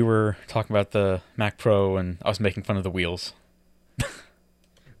sorry, we were talking about the Mac Pro, and I was making fun of the wheels.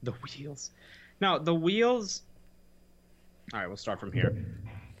 The wheels. No, the wheels... All right, we'll start from here.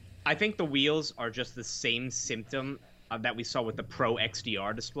 I think the wheels are just the same symptom that we saw with the Pro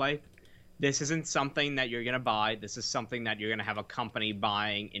XDR display. This isn't something that you're going to buy. This is something that you're going to have a company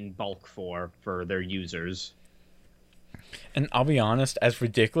buying in bulk for their users. And I'll be honest, as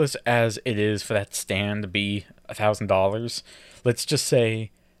ridiculous as it is for that stand to be $1,000, let's just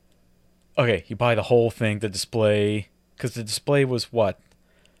say, okay, you buy the whole thing, the display, because the display was what?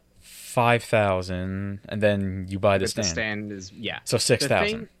 $5,000, and then you buy the stand. The stand is, yeah. So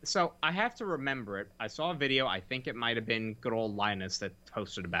 $6,000. So I have to remember it. I saw a video. I think it might have been good old Linus that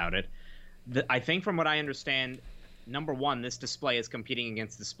posted about it. I think from what I understand, number one, this display is competing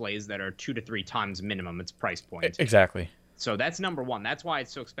against displays that are 2 to 3 times minimum its price point. Exactly. So that's number one. That's why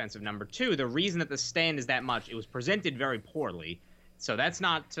it's so expensive. Number two, the reason that the stand is that much, it was presented very poorly. So that's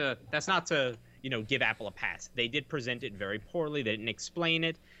not to give Apple a pass. They did present it very poorly. They didn't explain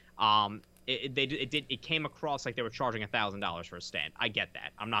it. It came across like they were charging $1,000 for a stand. I get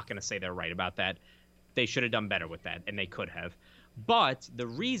that. I'm not going to say they're right about that. They should have done better with that, and they could have. But the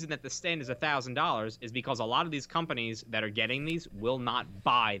reason that the stand is $1,000 is because a lot of these companies that are getting these will not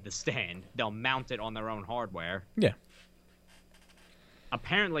buy the stand. They'll mount it on their own hardware. Yeah.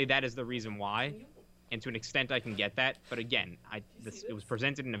 Apparently, that is the reason why, and to an extent, I can get that. But again, it was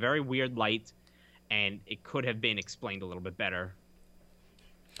presented in a very weird light, and it could have been explained a little bit better.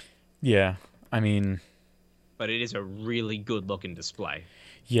 Yeah, I mean... But it is a really good-looking display.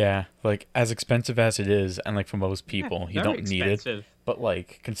 Yeah, like, as expensive as it is, and, like, for most people, you don't need it. But,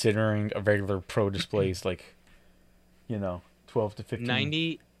 like, considering a regular Pro display is, like, 12 to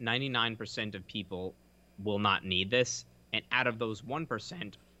 15... 99% of people will not need this. And out of those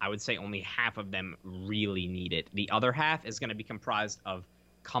 1%, I would say only half of them really need it. The other half is going to be comprised of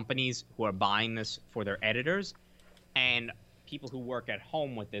companies who are buying this for their editors and people who work at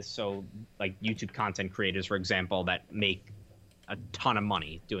home with this. So like YouTube content creators, for example, that make a ton of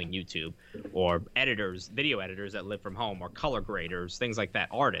money doing YouTube, or editors, video editors that live from home, or color graders, things like that,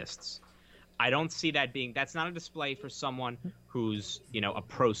 artists. I don't see that that's not a display for someone who's, a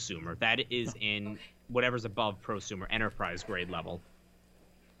prosumer. That is in whatever's above prosumer, enterprise grade level.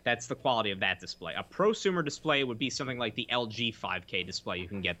 That's the quality of that display. A prosumer display would be something like the LG 5K display you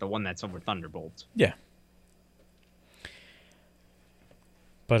can get, the one that's over Thunderbolt. Yeah.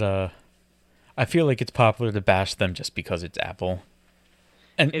 But I feel like it's popular to bash them just because it's Apple.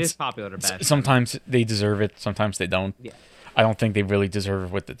 And It is popular to bash them. sometimes they deserve it, sometimes they don't. Yeah. I don't think they really deserve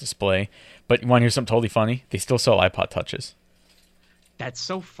it with the display. But you want to hear something totally funny? They still sell iPod Touches. That's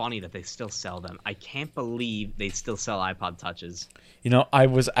so funny that they still sell them. I can't believe they still sell iPod Touches. You know, I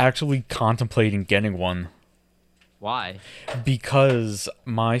was actually contemplating getting one Why? because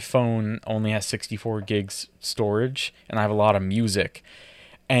my phone only has 64 gigs storage and I have a lot of music.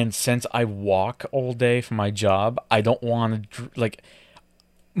 And since I walk all day for my job, I don't want to, like,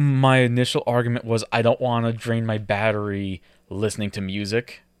 my initial argument was I don't want to drain my battery listening to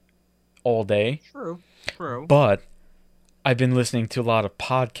music all day. True. True. But I've been listening to a lot of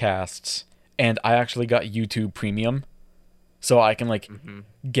podcasts and I actually got YouTube Premium. So I can, like,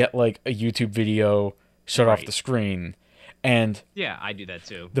 get, like, a YouTube video, shut off Right. the screen. And Yeah, I do that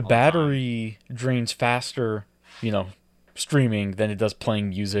too. the all time. battery drains faster, you know, streaming than it does playing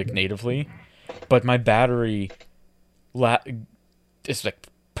music natively. But my battery is, like,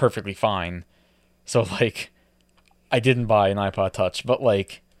 perfectly fine. So, like, I didn't buy an iPod Touch. But,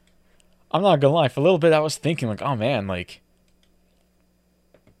 like, I'm not gonna lie, for a little bit I was thinking, like, oh man, like,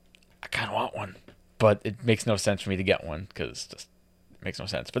 I kind of want one. But it makes no sense for me to get one because just it makes no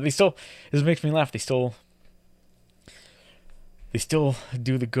sense. But this makes me laugh. They still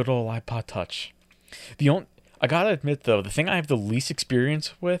do the good old iPod Touch. I gotta admit though, the thing I have the least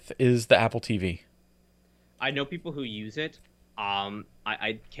experience with is the Apple TV. I know people who use it.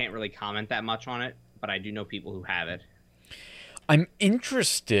 I can't really comment that much on it, but I do know people who have it. I'm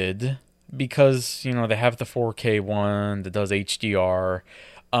interested because they have the 4K one that does HDR.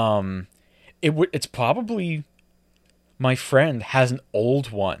 It's probably, my friend has an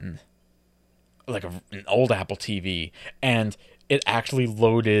old one, like an old Apple TV, and it actually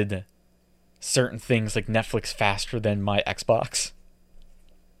loaded certain things like Netflix faster than my Xbox.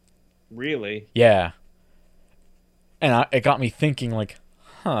 Really? Yeah. And it got me thinking, like,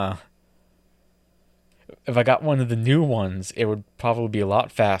 huh. If I got one of the new ones, it would probably be a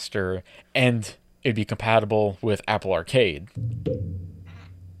lot faster, and it'd be compatible with Apple Arcade.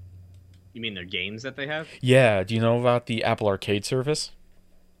 You mean their games that they have? Yeah, do you know about the Apple Arcade service?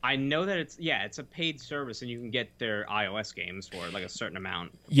 I know that it's a paid service and you can get their iOS games for like a certain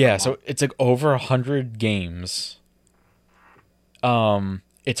amount. Yeah, so it's like over 100 games. It's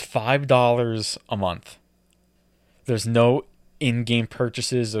 $5 a month. There's no in-game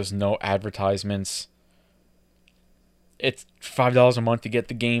purchases, there's no advertisements. It's $5 a month to get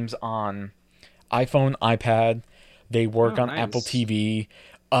the games on iPhone, iPad. They work on nice. Apple TV.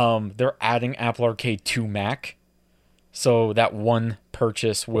 They're adding Apple Arcade to Mac. So that one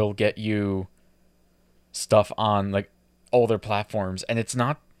purchase will get you stuff on like all their platforms. And it's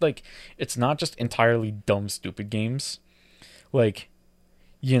not just entirely dumb, stupid games. Like,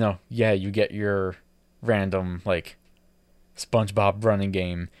 you get your random like SpongeBob running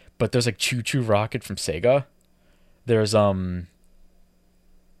game, but there's like Choo Choo Rocket from Sega. There's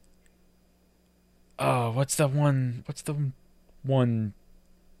what's the one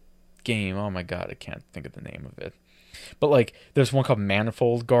game? Oh my god, I can't think of the name of it. But like there's one called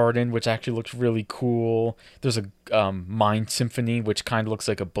Manifold Garden, which actually looks really cool. There's a Mind Symphony, which kind of looks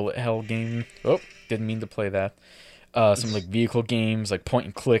like a bullet hell game. Oh, didn't mean to play that. Some like vehicle games, like point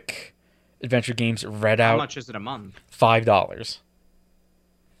and click adventure games. Read Out. How much is it a month? $5.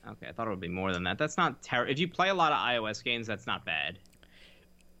 Okay, I thought it would be more than that. That's not terrible. If you play a lot of iOS games, that's not bad.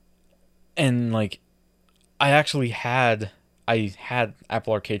 And like, I had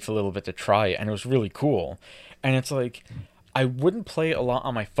Apple Arcade for a little bit to try it, and it was really cool. And it's like, I wouldn't play it a lot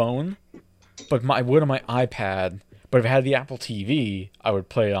on my phone, but I would on my iPad. But if I had the Apple TV, I would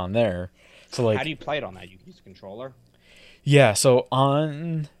play it on there. So like, how do you play it on that? You can use a controller? Yeah, so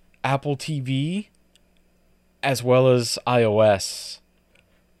on Apple TV, as well as iOS.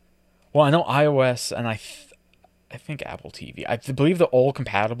 Well, I know iOS, and I think Apple TV. I believe they're all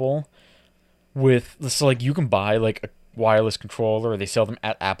compatible with. So like, you can buy like a wireless controller, or they sell them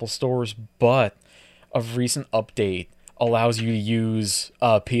at Apple stores. But a recent update allows you to use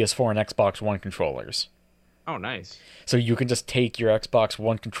PS4 and Xbox One controllers. Oh, nice. So you can just take your Xbox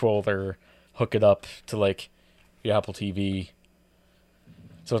One controller, hook it up to like your Apple TV.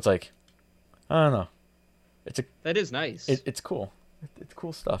 So it's like, I don't know. That is nice. It's cool. It's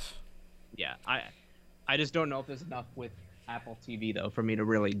cool stuff. Yeah, I just don't know if there's enough with Apple TV though for me to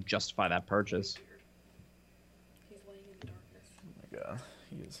really justify that purchase. He's laying in the darkness. Oh my god,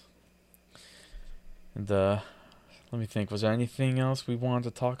 he is. And let me think. Was there anything else we wanted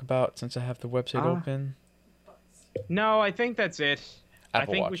to talk about since I have the website open? No, I think that's it. Apple I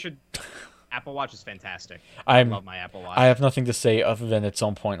think Watch. we should. Apple Watch is fantastic. I love my Apple Watch. I have nothing to say other than at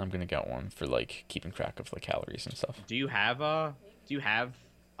some point I'm gonna get one for like keeping track of like calories and stuff. Do you have Do you have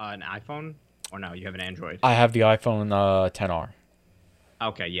an iPhone or no? You have an Android. I have the iPhone 10R.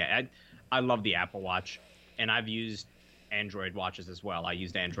 Okay, yeah, I love the Apple Watch, and I've used Android watches as well. I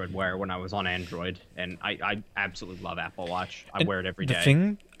used Android Wear when I was on Android, and I absolutely love Apple Watch. I And wear it every the day.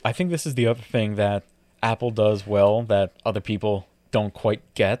 thing, I think this is the other thing that Apple does well that other people don't quite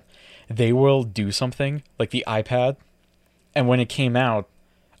get. They will do something like the iPad, and when it came out,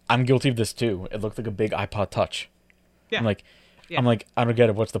 I'm guilty of this too. It looked like a big iPod Touch. Yeah, I'm like, yeah. I don't get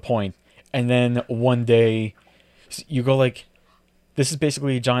it. What's the point? And then one day, you go like, this is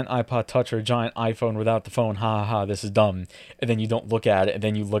basically a giant iPod Touch or a giant iPhone without the phone. Ha ha ha. This is dumb. And then you don't look at it, and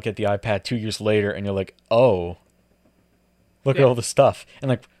then you look at the iPad 2 years later, and you're like, oh, look at Yeah. all the stuff. And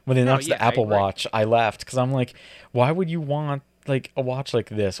like when they No, announced yeah, the I Apple agree. Watch, I laughed because I'm like, why would you want like a watch like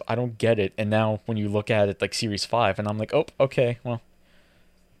this? I don't get it. And now when you look at it like Series 5, and I'm like, oh, okay, well,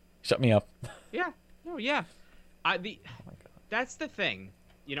 shut me up. Yeah. No, yeah. That's the thing.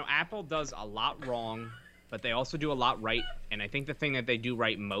 You know, Apple does a lot wrong, but they also do a lot right. And I think the thing that they do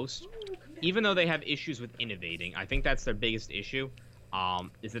right most, even though they have issues with innovating, I think that's their biggest issue,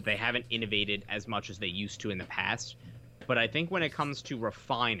 is that they haven't innovated as much as they used to in the past. But I think when it comes to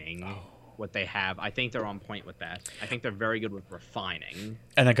refining what they have, I think they're on point with that. I think they're very good with refining.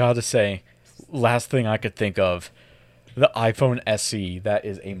 And I gotta say, last thing I could think of, the iPhone SE, that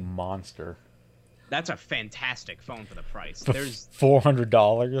is a monster. That's a fantastic phone for the price. For There's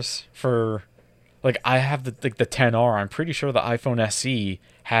 $400 for, like, I have the 10R. I'm pretty sure the iPhone SE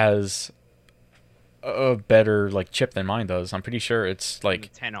has a better like chip than mine does. I'm pretty sure it's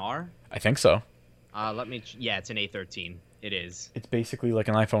like, 10R. I think so. Yeah, it's an A13. It is. It's basically like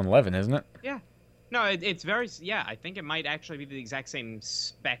an iPhone 11, isn't it? Yeah. No, it's very. Yeah, I think it might actually be the exact same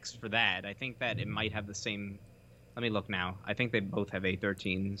specs for that. I think that it might have the same. Let me look now. I think they both have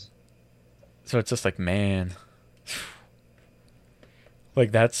A13s. So it's just like, man,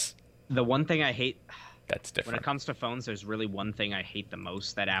 like that's The one thing I hate when it different. comes to phones, there's really one thing I hate the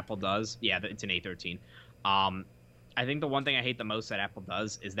most that Apple does. Yeah, it's an A13. I think the one thing I hate the most that Apple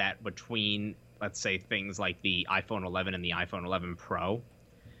does is that between, let's say, things like the iPhone 11 and the iPhone 11 Pro,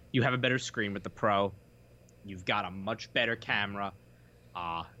 you have a better screen with the Pro. You've got a much better camera,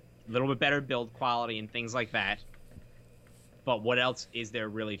 a little bit better build quality and things like that. But what else is there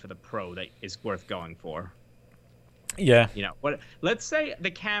really for the Pro that is worth going for? Yeah, You know, what? Let's say the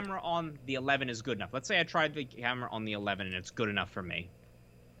camera on the 11 is good enough. Let's say I tried the camera on the 11 and it's good enough for me.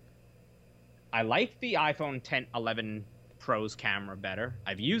 I like the iPhone 10, 11 Pro's camera better.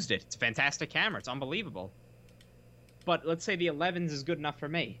 I've used it. It's a fantastic camera. It's unbelievable. But let's say the 11's is good enough for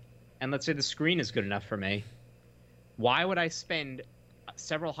me, and let's say the screen is good enough for me. Why would I spend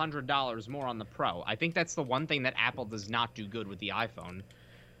several $100s more on the Pro? I think that's the one thing that Apple does not do good with the iPhone.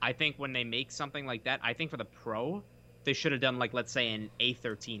 I think when they make something like that, I think for the Pro, they should have done, like, let's say an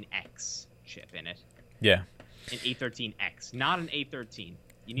A13X chip in it. yeah. An A13X, not an A13.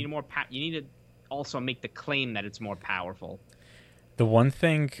 You need you need to also make the claim that it's more powerful. The one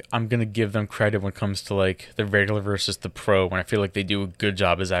thing I'm gonna give them credit when it comes to like the regular versus the Pro, when I feel like they do a good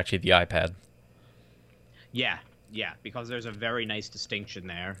job, is actually the iPad. Yeah, because there's a very nice distinction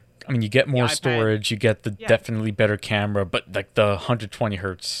there. I mean, you get more iPad- storage, you get the Yeah. definitely better camera, but like the 120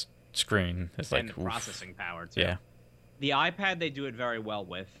 hertz screen is like, And the oof. processing power, too. Yeah. The iPad, they do it very well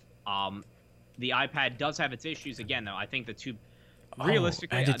with. The iPad does have its issues again, though. I think the two,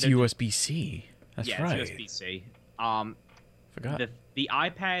 realistically, and it's they're- USB-C. That's yeah, right. it's USB-C. Forgot. The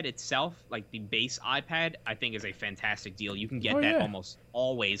iPad itself, like the base iPad, I think is a fantastic deal. You can get Oh, that yeah. almost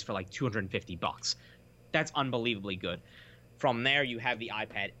always for like $250. That's unbelievably good. From there, you have the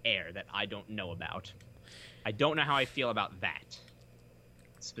iPad Air that I don't know about. I don't know how I feel about that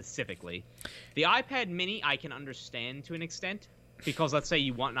specifically. The iPad Mini, I can understand to an extent, because let's say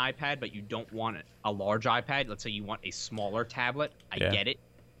you want an iPad, but you don't want a large iPad. Let's say you want a smaller tablet. I Yeah. get it.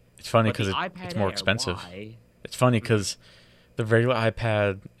 It's funny But the because iPad it's more Air, expensive. why? It's funny because the regular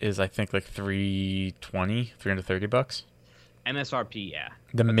iPad is, I think, like $330. MSRP, yeah.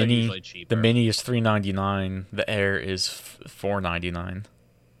 The But they're mini, usually cheaper. the mini is $399. The Air is $499.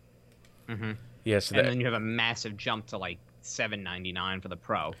 Mm-hmm. Yeah, so And that, then you have a massive jump to like $799 for the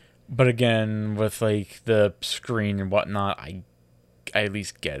Pro. but again, with like the screen and whatnot, I at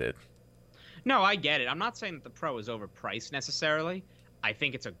least get it. No, I get it. I'm not saying that the Pro is overpriced necessarily. I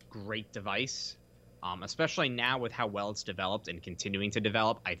think it's a great device, especially now with how well it's developed and continuing to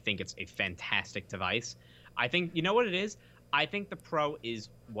develop. I think it's a fantastic device. I think, you know what it is? I think the Pro is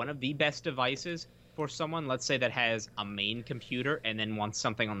one of the best devices for someone, let's say, that has a main computer and then wants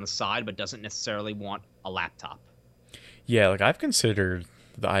something on the side but doesn't necessarily want a laptop. Yeah, like I've considered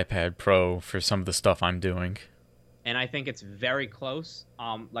the iPad Pro for some of the stuff I'm doing. and I think it's very close.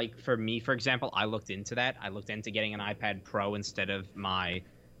 Like for me, for example, I looked into that. I looked into getting an iPad Pro instead of my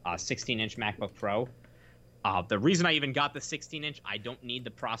 16-inch MacBook Pro. The reason I even got the 16-inch, I don't need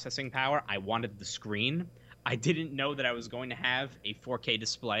the processing power. I wanted the screen. I didn't know that I was going to have a 4K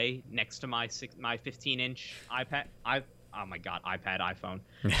display next to my 15-inch iPad. Oh my god, iPhone.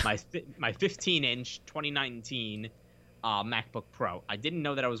 My 15-inch 2019 MacBook Pro. I didn't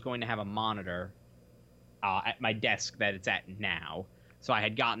know that I was going to have a monitor at my desk that it's at now. So I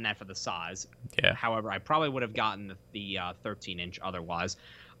had gotten that for the size. Yeah. However, I probably would have gotten the 13-inch otherwise.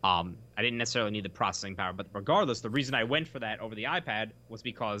 I didn't necessarily need the processing power, but regardless, the reason I went for that over the iPad was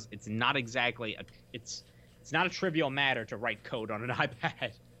because it's not exactly it's not a trivial matter to write code on an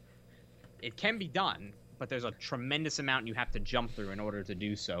iPad. It can be done, but there's a tremendous amount you have to jump through in order to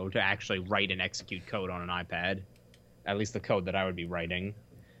do so, to actually write and execute code on an iPad. At least the code that I would be writing.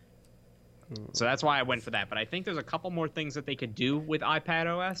 So that's why I went for that. But I think there's a couple more things that they could do with iPad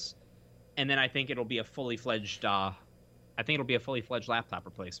OS, and then I think it'll be a fully fledged. I think it'll be a fully fledged laptop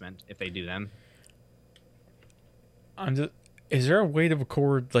replacement if they do them. Is there a way to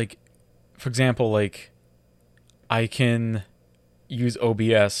record, like, for example, like, I can use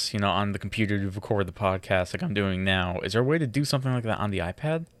OBS, on the computer to record the podcast like I'm doing now. Is there a way to do something like that on the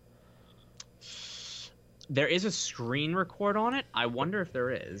iPad? There is a screen record on it. I wonder if there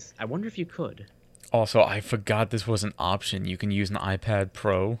is. I wonder if you could. Also, I forgot this was an option. You can use an iPad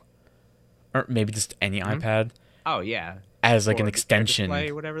Pro, or maybe just any iPad. Oh yeah. As like Or an extension.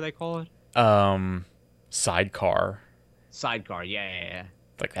 display, whatever they call it. Sidecar. Sidecar. Yeah.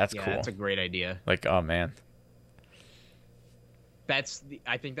 Like that's Yeah, cool. that's a great idea. Like, oh man.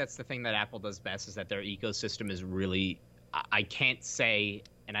 I think that's the thing that Apple does best, is that their ecosystem is really. I can't say,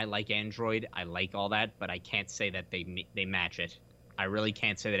 and I like Android, I like all that, but I can't say that they match it. I really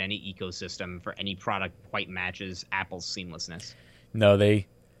can't say that any ecosystem for any product quite matches Apple's seamlessness. No, they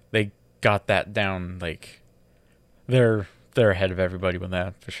got that down. Like, they're ahead of everybody with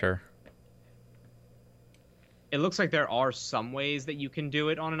that for sure. It looks like there are some ways that you can do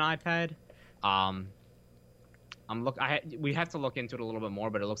it on an iPad. We have to look into it a little bit more,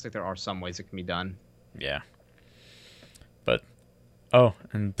 but it looks like there are some ways it can be done. Yeah. But,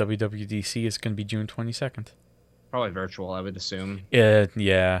 and WWDC is going to be June 22nd. Probably virtual, I would assume. Yeah,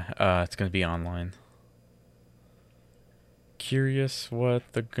 it's going to be online. Curious what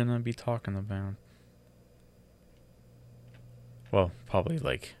they're going to be talking about. Well, probably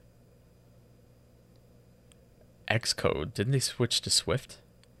like Xcode. Didn't they switch to Swift?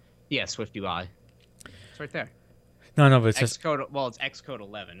 Yeah, Swift UI. It's right there. No, but it's just Xcode. Well, it's Xcode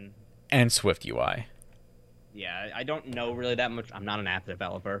 11. and Swift UI. Yeah, I don't know really that much. I'm not an app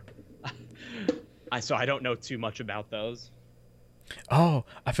developer, so I don't know too much about those. Oh,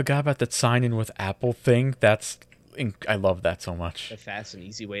 I forgot about that sign in with Apple thing. I love that so much. A fast and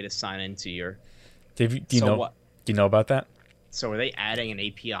easy way to sign into your. Do you know about that? So are they adding an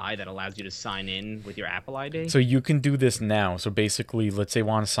API that allows you to sign in with your Apple ID? So you can do this now. So basically, let's say you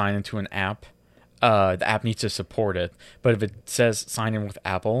want to sign into an app. The app needs to support it. But if it says sign in with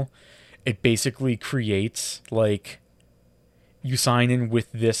Apple, it basically creates, like, you sign in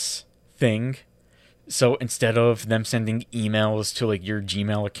with this thing. So instead of them sending emails to, like, your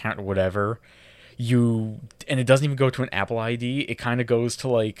Gmail account or whatever, and it doesn't even go to an Apple ID. It kind of goes to,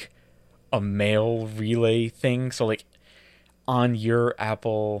 like, a mail relay thing. So, like, on your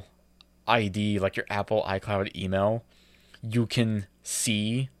Apple ID, like your Apple iCloud email, you can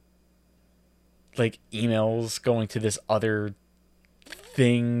see, like, emails going to this other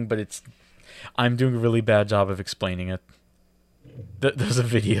thing, but I'm doing a really bad job of explaining it. There's a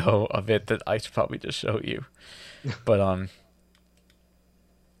video of it that I should probably just show you. But,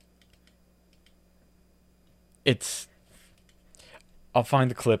 I'll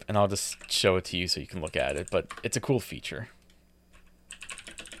find the clip and I'll just show it to you so you can look at it, but it's a cool feature.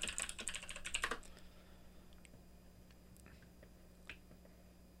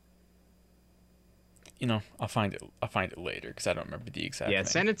 I'll find it later because I don't remember the exact name.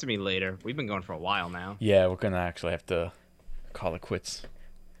 Send it to me later. We've been going for a while now. Yeah, we're gonna actually have to call it quits.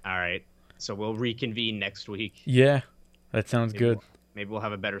 All right. So we'll reconvene next week. Yeah, that sounds good. Maybe we'll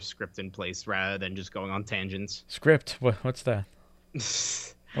have a better script in place rather than just going on tangents. Script? What's that?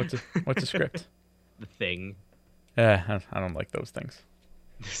 What's a script? The thing. Yeah, I don't like those things.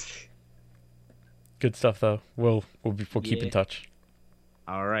 Good stuff though. We'll keep in touch.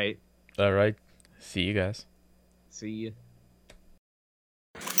 All right. All right. See you guys. See you.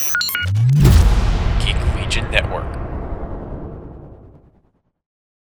 Geek Legion Network.